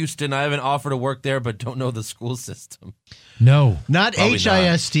in Houston? I have an offer to work there, but don't know the school system. No. Not Probably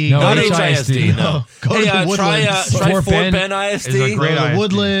HISD. not. Not No, HISD. No. No. Go Hey, to the try Woodlands. Fort Bend Bend ISD. is a great Go to ISD. the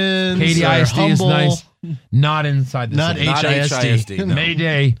Woodlands. Katie or ISD is Humble. nice. Not inside the Not city. Not HISD. HISD, no.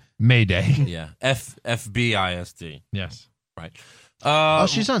 Mayday. Yeah, FBISD. Yes. Right. Oh,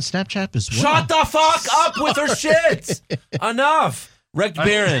 she's on Snapchat as well. Shut the fuck up with her shit. Enough. Wrecked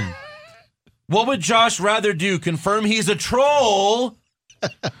Baron. What would Josh rather do? Confirm he's a troll,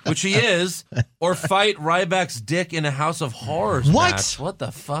 which he is, or fight Ryback's dick in a House of Horrors What? match? What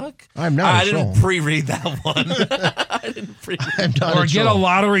the fuck? I'm not I a didn't troll. pre-read that one. I didn't pre-read. I'm not Or a get a troll.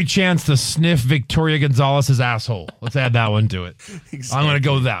 lottery chance to sniff Victoria Gonzalez's asshole. Let's add that one to it. I'm going to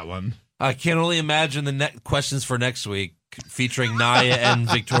go with that one. I can only imagine the questions for next week featuring Naya and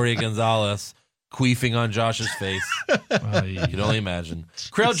Victoria Gonzalez queefing on Josh's face. You can only imagine.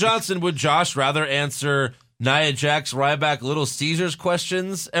 Crail Johnson, would Josh rather answer Nia Jax, Ryback, Little Caesars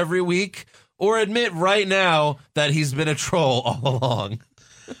questions every week, or admit right now that he's been a troll all along?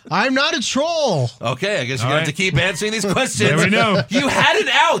 I'm not a troll. Okay, I guess you're All going to have right. to keep answering these questions. There we know. You had an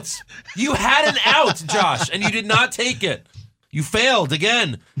out. You had an out, Josh, and you did not take it. You failed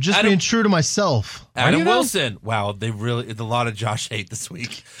again. Just Adam, being true to myself. Adam you know? Wilson. Wow, it's a lot of Josh hate this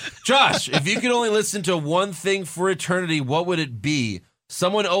week. Josh, if you could only listen to one thing for eternity, what would it be?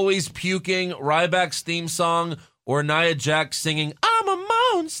 Someone always puking, Ryback's theme song, or Nia Jax singing, I'm a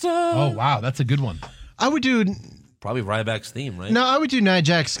monster. Oh, wow. That's a good one. I would do Probably Ryback's theme, right? I would do Nia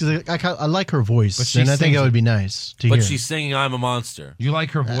Jax because I like her voice, But she and I think sings it it. would be nice to But hear. she's singing "I'm a Monster." You like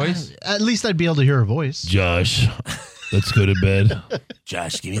her voice? At least I'd be able to hear her voice. Josh, let's go to bed.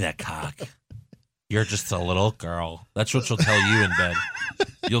 Josh, give me that cock. You're just a little girl. That's what she'll tell you in bed.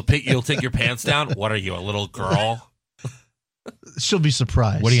 You'll take your pants down. What are you, a little girl? She'll be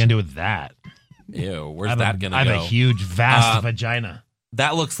surprised. What are you going to do with that? Ew, where's that gonna I go? have a huge, vast vagina.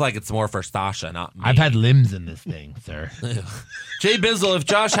 That looks like it's more for Stasha, not me. I've had limbs in this thing, sir. Jay Bizzle, if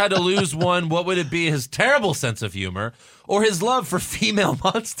Josh had to lose one, what would it be? His terrible sense of humor or his love for female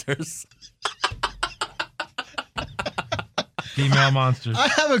monsters? Female monsters. I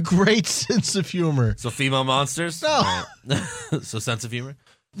have a great sense of humor. So female monsters? No. All right. So sense of humor?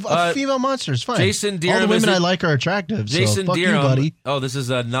 Female monsters, fine. Jason All Deerham, the women is it- I like are attractive. Jason so fuck Deerham. you, buddy. Oh, this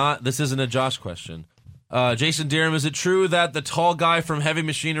isn't a Josh question. Jason Deerham, is it true that the tall guy from Heavy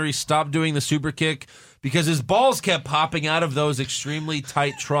Machinery stopped doing the super kick because his balls kept popping out of those extremely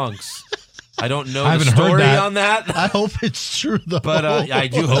tight trunks? I don't know I the haven't heard story that. on that, I hope it's true though. but I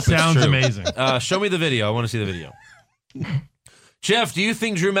do hope Sounds it's true. amazing. Show me the video. I want to see the video. Jeff, do you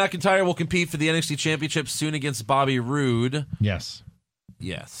think Drew McIntyre will compete for the NXT Championship soon against Bobby Roode? Yes.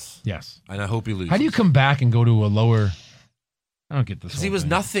 Yes. Yes. And I hope he loses. How do you come back and go to a lower? I don't get this. Because he whole was thing.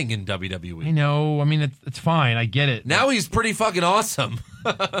 nothing in WWE. I know. I mean, it's fine. I get it. Now he's pretty fucking awesome.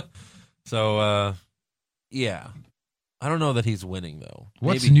 So, yeah. I don't know that he's winning, though.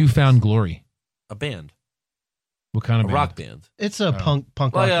 What's Maybe Newfound Glory? a band. What kind A of band? rock band. it's a punk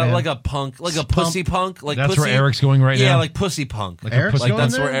rock band. Like a punk. Like a Pump. pussy punk. Like That's pussy, where Eric's going right now. Yeah, like pussy punk. Like Eric's a pussy Like going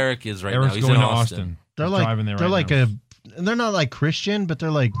that's there? where Eric is right Eric's now. He's going in to Austin. They're He's like driving there they're right like now. they're not like Christian, but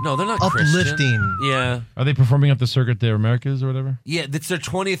they're like No, they're not uplifting. Christian. Yeah. Are they performing at the Circuit de Americas or whatever? Yeah, it's their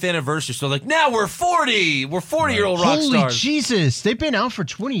 20th anniversary. So, like, now we're 40. We're 40-year-old rock Holy stars. Jesus, they've been out for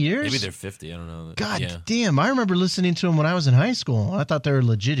 20 years. Maybe they're 50. I don't know. God Yeah. damn! I remember listening to them when I was in high school. I thought they were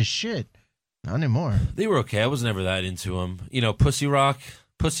legit as shit. Not anymore. They were okay. I was never that into them. You know, Pussy Rock.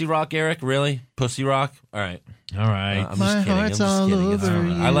 Pussy Rock, Eric? Really? Pussy Rock? All right. All right. I'm My just kidding. heart's I'm just all kidding. It's over all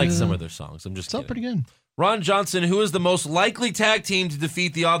right. I like you. some of their songs. I'm just It's all kidding. pretty good. Ron Johnson, who is the most likely tag team to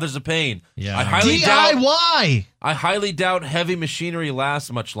defeat the Authors of Pain? Yeah. I DIY. highly doubt Heavy Machinery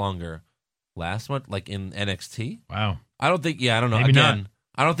lasts much longer. Last month, like in NXT? Wow. I don't think. Yeah, I don't know. Maybe Again, not.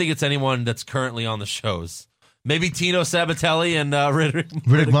 I don't think it's anyone that's currently on the shows. Maybe Tino Sabatelli and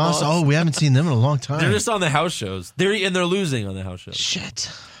Riddick Moss. Oh, we haven't seen them in a long time. they're just on the house shows. They're losing on the house shows. Shit.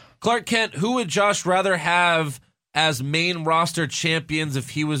 Clark Kent, who would Josh rather have as main roster champions if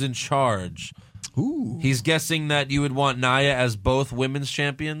he was in charge? Ooh. He's guessing that you would want Nia as both women's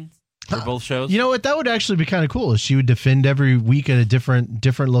champions for both shows. You know what? That would actually be kind of cool. She would defend every week at a different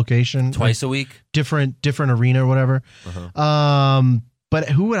location, twice a week different arena or whatever. But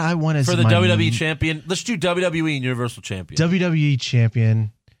who would I want as for the my WWE champion. Let's do WWE and Universal champion. WWE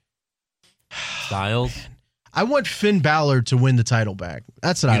champion? Styles, I want Finn Balor to win the title back.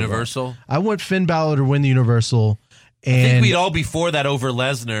 That's what Universal. I want Finn Balor to win the Universal, I think and we'd all be for that over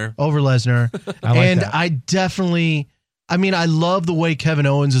Lesnar. over Lesnar. I like And that. I definitely, I mean, I love the way Kevin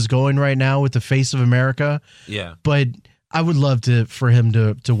Owens is going right now with the face of America, Yeah. but I would love for him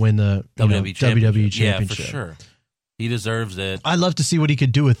to win the WWE WWE championship. championship. Yeah, for sure. He deserves it. I'd love to see what he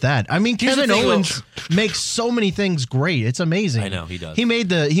could do with that. I mean, Here's the Kevin thing, though. Owens makes so many things great. It's amazing. I know, he does. He made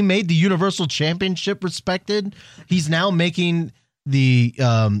the Universal Championship respected. He's now making the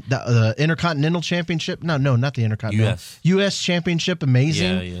Intercontinental Championship. No, not the Intercontinental. US Championship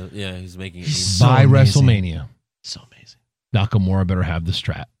amazing. Yeah. He's making. He's so By amazing. WrestleMania, So amazing. Nakamura better have the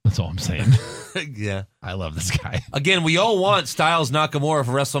strat. That's all I'm saying. yeah. I love this guy. Again, we all want Styles Nakamura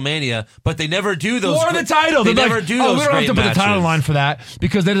for WrestleMania, but they never do those. Or the title. They They're never like, do oh, those. we don't have great to put the title matches. line for that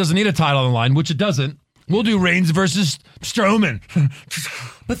because that doesn't need a title on the line, which it doesn't. We'll do Reigns versus Strowman.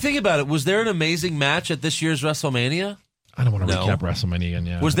 But think about it. Was there an amazing match at this year's WrestleMania? I don't want to No. recap WrestleMania again.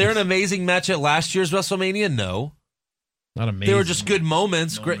 Yeah. Was there an amazing match at last year's WrestleMania? No. Not amazing? There were just good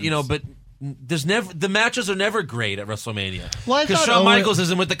moments, great, but there's never the matches are never great at WrestleMania Well, I because thought Shawn Owen- Michaels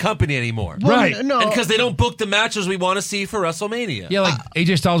isn't with the company anymore, Well, Right. No. and because they don't book the matches we want to see for WrestleMania. Yeah, like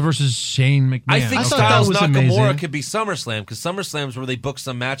AJ Styles versus Shane McMahon. I think I thought Styles that was Nakamura amazing. could be SummerSlam because SummerSlam's where they book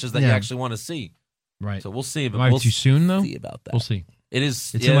some matches that you Yeah. actually want to see. right. So we'll see. But Might be we'll too soon though. see about that. We'll see. It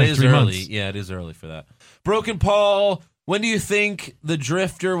is. It's yeah, in like it is 3 early. months. Yeah, it is early for that. Broken Paul. When do you think the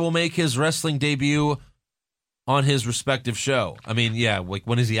Drifter will make his wrestling debut on his respective show? I mean, yeah, like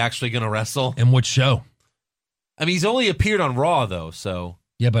when is he actually going to wrestle? And what show? I mean, he's only appeared on Raw though, so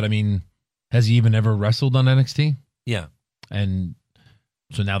Yeah, but I mean, has he even ever wrestled on NXT? yeah. And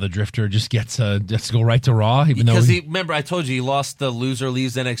So now the Drifter just gets to go right to Raw, even Because though remember, I told you he lost the loser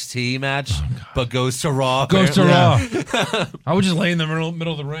leaves NXT match, but goes to Raw. goes to apparently. Raw. I would just lay in the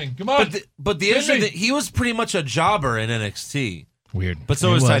middle of the ring. Come on. But the interesting thing, he was pretty much a jobber in NXT. Weird. But so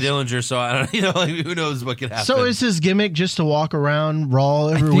He was Ty was. Dillinger, so I don't, like, who knows what could happen. So is his gimmick just to walk around Raw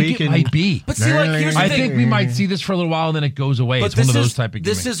I every think week? it might be. But see, like, here's the I thing. think we might see this for a little while, and then it goes away. It's one of those type of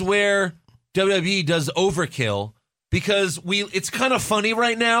gimmicks. This is where WWE does overkill because it's kind of funny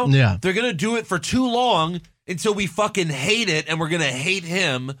right now. Yeah. They're going to do it for too long until we fucking hate it, and we're going to hate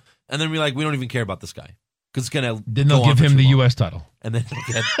him, and then we're like, we don't even care about this guy. Because it's going to Then they'll give him the U.S. title. And then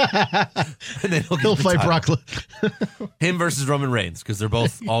he'll fight title. Brock Lesnar. Him versus Roman Reigns, because they're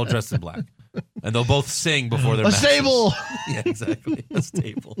both all dressed in black. And they'll both sing before their A matches. stable. Yeah, exactly. A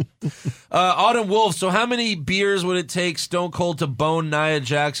stable. Autumn Wolf, so how many beers would it take Stone Cold to bone Nia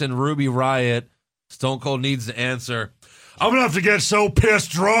Jax and Ruby Riott? Stone Cold needs to answer. I'm going to have to get so pissed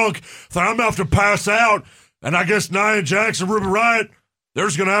drunk that I'm going to have to pass out. And I guess Nia Jax and Ruby Riott, they're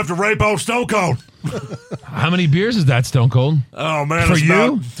just going to have to rape old Stone Cold. How many beers is that, Stone Cold? Oh, man. For that's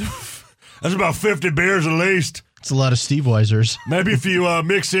you? That's about 50 beers at least. It's a lot of Steve Weisers. Maybe if you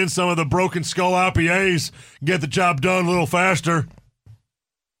mix in some of the Broken Skull IPAs, get the job done a little faster.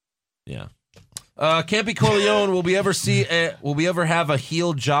 Yeah. Campy Corleone, will we ever have a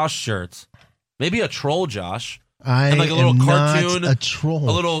heel Josh shirt? Maybe a troll Josh. I And like a little am cartoon, not a troll.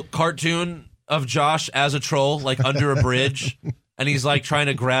 A little cartoon of Josh as a troll, like under a bridge. And he's like trying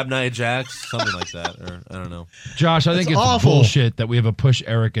to grab Nia Jax, something like that. Or I don't know. Josh, I think it's awful. bullshit that we have a push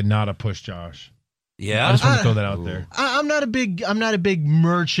Eric and not a push Josh. I Yeah. just want to throw that out there. I'm not a big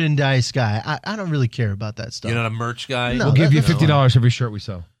merchandise guy. I don't really care about that stuff. You're not a merch guy? No. We'll give you that's $50 every shirt we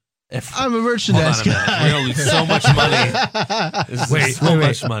sell. I'm a Hold merchandise on a minute. guy. We're going to lose so much money. This is so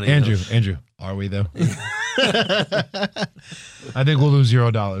much money. Andrew, are we though? I think we'll lose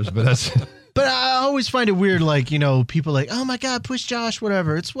 $0, but that's But I always find it weird, like, people like, oh my God, push Josh,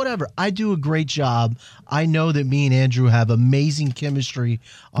 whatever. It's whatever. I do a great job. I know that me and Andrew have amazing chemistry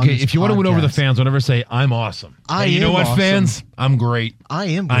on okay. this If you want to win over the podcast. fans, don't ever say I'm awesome. I Hey, you know am what, awesome. fans? I'm great. I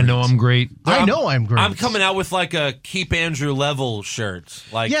am I great. know I'm great. I know I'm great. I'm coming out with like a Keep Andrew level shirt.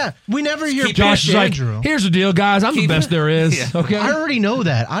 Like, Yeah, we never hear Keep Josh push is like, Andrew. here's the deal, guys. I'm the Keep- best there is. Yeah. Okay. I already know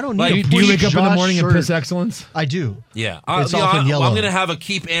that. I don't need Like, a do you push wake up in the Josh morning shirt. and piss excellence? I do. Yeah, It's all in yellow. I'm gonna have a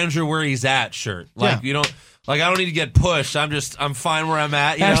Keep Andrew where he's at shirt. Like Yeah. you don't, like I don't need to get pushed. I'm fine where I'm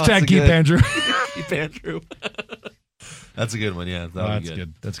at. You know, Hashtag it's a keep good- Andrew. Keep Andrew. That's a good one. Yeah, that'll be That's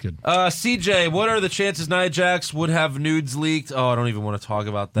good. That's good. CJ, what are the chances Nia Jax would have nudes leaked? Oh, I don't even want to talk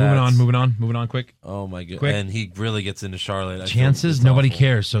about that. Moving on quick. Oh my god! Quick. And he really gets into Charlotte. I feel Chances, it's nobody awful.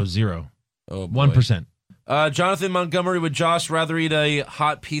 cares, so 0. Oh, boy. 1%. Jonathan Montgomery, would Josh rather eat a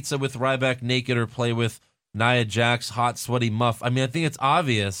hot pizza with Ryback naked or play with Nia Jax hot sweaty muff? I mean, I think it's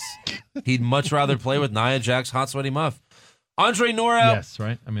obvious. He'd much rather play with Nia Jax hot sweaty muff. Andre Nora, Yes,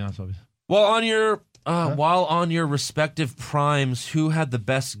 right? I mean, that's obvious. while on your respective primes, who had the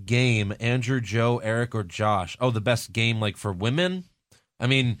best game? Andrew, Joe, Eric, or Josh? Oh, the best game like for women? I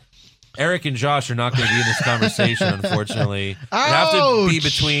mean, Eric and Josh are not going to be in this conversation, unfortunately. It'd have to be Ouch.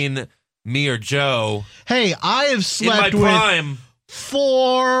 between me or Joe. Hey, I have In my slept with prime.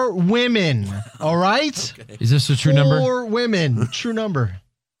 4 women. All right? Is this a true number? 4 women. True number.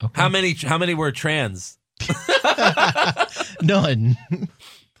 Okay. How many were trans? None.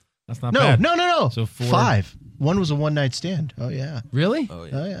 That's not No, bad. no. So 4. 5. One was a one-night stand. Oh, yeah. Really? Oh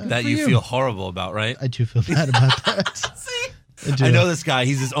Oh, yeah. That for you you. feel horrible about, right? I do feel bad about that. I know this guy.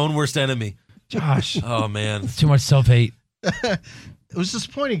 He's his own worst enemy. Josh, Oh man. too much self-hate. It was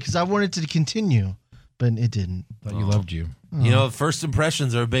disappointing because I wanted to continue, but it didn't. Thought you loved you. You know, first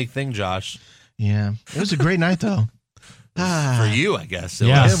impressions are a big thing, Josh. Yeah. It was a great night, though. For you, I guess. It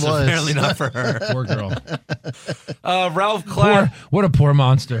Yeah. was. It was. Apparently not for her. Poor girl. Ralph Poor, Clapp. what a poor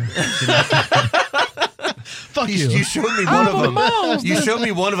monster. Fuck you. You showed me one of them. You showed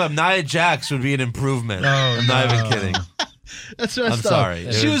me one of them. Nia Jax would be an improvement. I'm not even kidding. That's messed I'm up. sorry.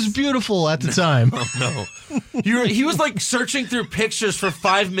 It She was was- beautiful at the time. No. He was like searching through pictures for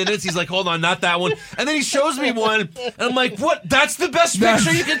 5 minutes. He's like, hold on, not that one. And then he shows me one. And I'm like, what? That's the best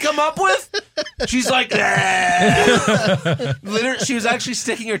picture you can come up with? She's like, "Ah." Literally, she was actually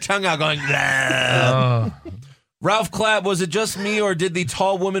sticking her tongue out going, "Ah." Ralph Clapp, was it just me or did the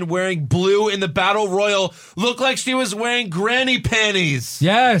tall woman wearing blue in the Battle Royal look like she was wearing granny panties?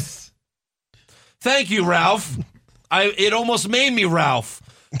 Yes. Thank you, Ralph. It almost made me Ralph.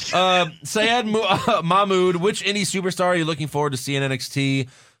 Syed Mahmood, which indie superstar are you looking forward to seeing NXT?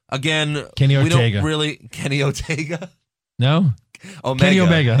 Again, Kenny we Ortega. don't really... No? Omega. Kenny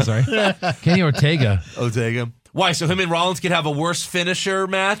Omega, sorry. Kenny Ortega. Ortega. Why? So him and Rollins could have a worse finisher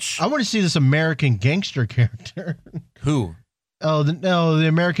match? I want to see this American gangster character. Who? The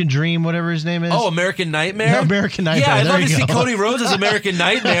American Dream, whatever his name is. Oh, American Nightmare? No, American Nightmare. Yeah, I'd There love you to see go. Cody Rhodes as American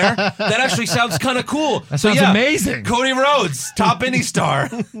Nightmare. That actually sounds kind of cool. That sounds amazing. Cody Rhodes, top indie star.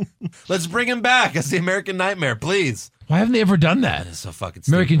 Let's bring him back as the American Nightmare, please. Why haven't they ever done that? That is so fucking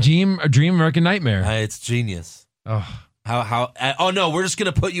stupid. American Dream, American Nightmare. It's genius. Oh, Oh no, we're just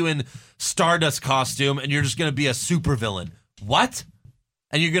gonna put you in Stardust costume and you're just gonna be a supervillain. What?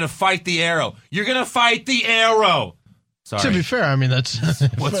 And you're gonna fight the Arrow. You're gonna fight the Arrow. Sorry. To be fair, I mean, that's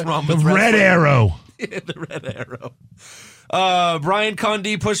What's wrong the with Red wrestling? Arrow. The Red Arrow. Brian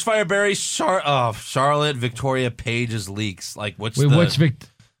Condé, Pushfire Barry, Charlotte, Victoria Page's leaks. Like, what's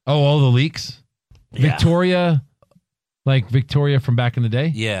all the leaks? Yeah. Victoria, like Victoria from back in the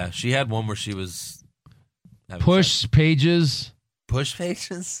day? Yeah, she had one where she was having Push Pages, Push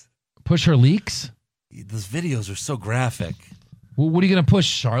Pages? push her leaks? Those videos are so graphic. What are you going to push,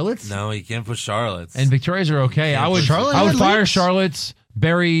 Charlotte's? No, you can't push Charlotte's. And Victoria's are okay. I would Charlotte I would had fire leaks? Charlotte's,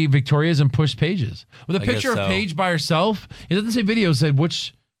 bury Victoria's, and push Pages. With a I picture guess of so. Paige by herself, it doesn't say video, it said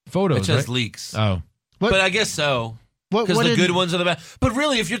which photos, it just right? leaks. Oh. What- But I guess so. what Because the did- good ones are the best. But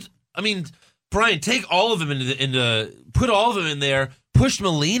really, if you're, I mean, Brian, take all of them put all of them in there. Push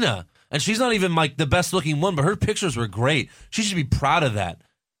Melina, and she's not even like the best looking one, but her pictures were great. She should be proud of that.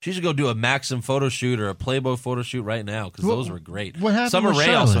 She should go do a Maxim photo shoot or a Playboy photo shoot right now because What- those were great. What happened Summer with Rae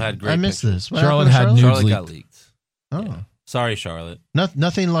Charlotte? also had great. I missed pictures. this. What Charlotte happened had with nudes Charlotte got leaked. Oh. Sorry, Charlotte.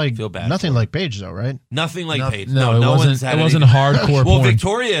 Nothing like Feel bad nothing for her. like Paige though, right? Nothing like Paige. No, No it wasn't. one's had It wasn't any- hardcore Well, porn.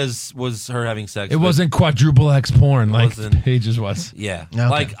 Victoria's was her having sex. It but- wasn't quadruple X porn like Wasn't- Paige's was. Yeah, Okay.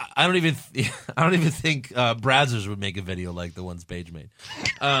 like I don't even think Brazzers would make a video like the ones Paige made.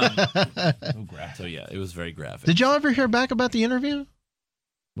 So yeah, it was very graphic. Did y'all ever hear back about the interview?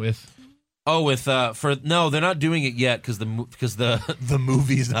 With No, they're not doing it yet because the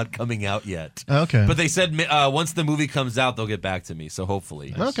movie's not coming out yet. Okay. But they said once the movie comes out, they'll get back to me. So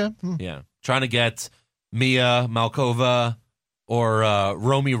hopefully, Okay. yeah, trying to get Mia Malkova or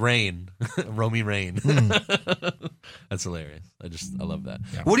Romy Rain. Romy Rain. That's hilarious. I love that.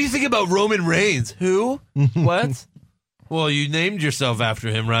 Yeah. What do you think about Roman Reigns? Who? What? Well, you named yourself after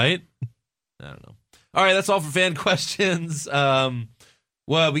him, right? I don't know. All right, that's all for fan questions.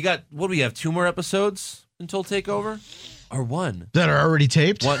 Well, we got, what do we have? 2 more episodes until Takeover? Or 1? That are already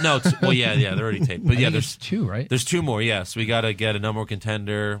taped? One? No, well, yeah, they're already taped. But I yeah, think it's 2, right? there's 2 more, yes. We got to get a number 1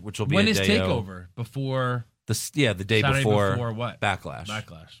 contender, which will be When a is Hideo. Takeover? Before The day Saturday before what? Backlash.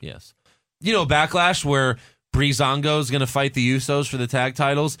 Backlash. Yes. You know, Backlash, where Breezango is going to fight the Usos for the tag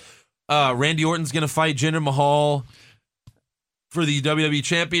titles. Randy Orton's going to fight Jinder Mahal for the WWE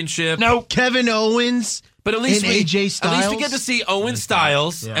Championship. No, Kevin Owens. But at least And we AJ At least we Styles? get to see Owen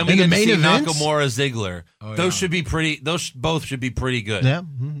Styles, Yeah. and we In get the to see main events? Nakamura Ziggler. Oh, Those yeah. should be pretty. Both should be pretty good. Yeah.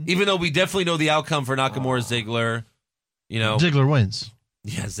 Mhm. Even though we definitely know the outcome for Nakamura Ziggler. You know, Ziggler wins.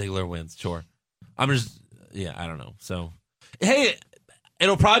 yeah, Ziggler wins. Sure. I don't know. So, hey,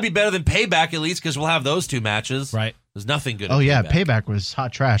 it'll probably be better than Payback at least because we'll have those 2 matches. Right. There's nothing good. Oh at yeah, Payback. Payback was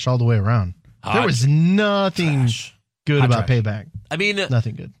hot trash all the way around. Hot There was nothing trash. good Hot about trash. Payback. I mean,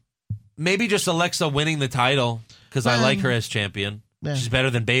 Nothing good. maybe just Alexa winning the title because I like her as champion. Yeah. She's better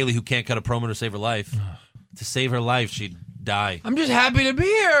than Bailey, who can't cut a promo to save her life. To save her life, she'd die. I'm just happy to be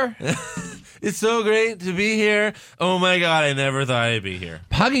here. It's so great to be here. Oh my God, I never thought I'd be here.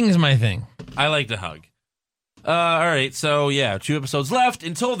 Hugging is my thing. I like to hug. All right, so yeah, 2 episodes left.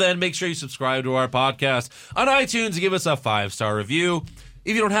 Until then, make sure you subscribe to our podcast on iTunes and give us a 5-star review.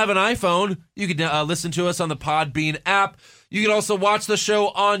 If you don't have an iPhone, you can listen to us on the Podbean app. You can also watch the show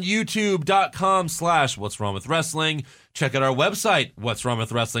on youtube.com/What's Wrong With Wrestling. Check out our website,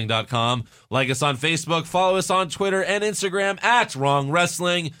 what'swrongwithwrestling.com. Like us on Facebook, follow us on Twitter and Instagram at Wrong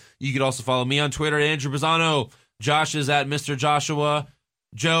Wrestling. You can also follow me on Twitter at Andrew Pisano. Josh is at Mr. Joshua.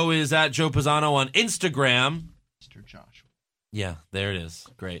 Joe is at Joe Pisano on Instagram. Mr. Joshua. Yeah, there it is.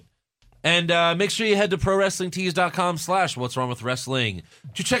 Great. And make sure you head to prowrestlingtees.com/What's Wrong With Wrestling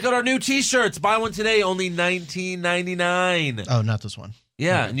to check out our new t-shirts. Buy one today, only $19.99. Oh, not this one.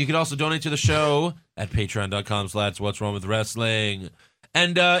 Yeah, and you can also donate to the show at patreon.com/What's Wrong With Wrestling.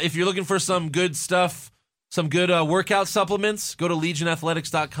 And if you're looking for some good stuff, some good workout supplements, go to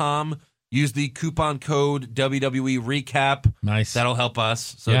legionathletics.com. Use the coupon code WWE Recap. Nice. That'll help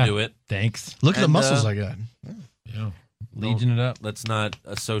us, so Yeah. do it. Thanks. Look at the And, muscles I got. Yeah. Legion it up. Let's not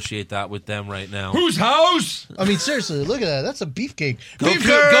associate that with them right now. Whose house? I mean, seriously, look at that. That's a beefcake. Go-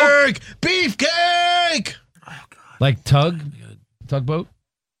 Beefcake! Beefcake! Like tugboat?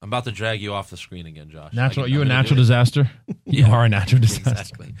 I'm about to drag you off the screen again, Josh. Natural. I'm You a gonna natural do it. disaster? You are a natural disaster.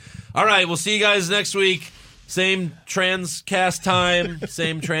 Exactly. All right, we'll see you guys next week. Same transcast time,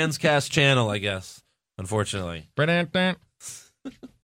 same transcast channel, I guess. Unfortunately.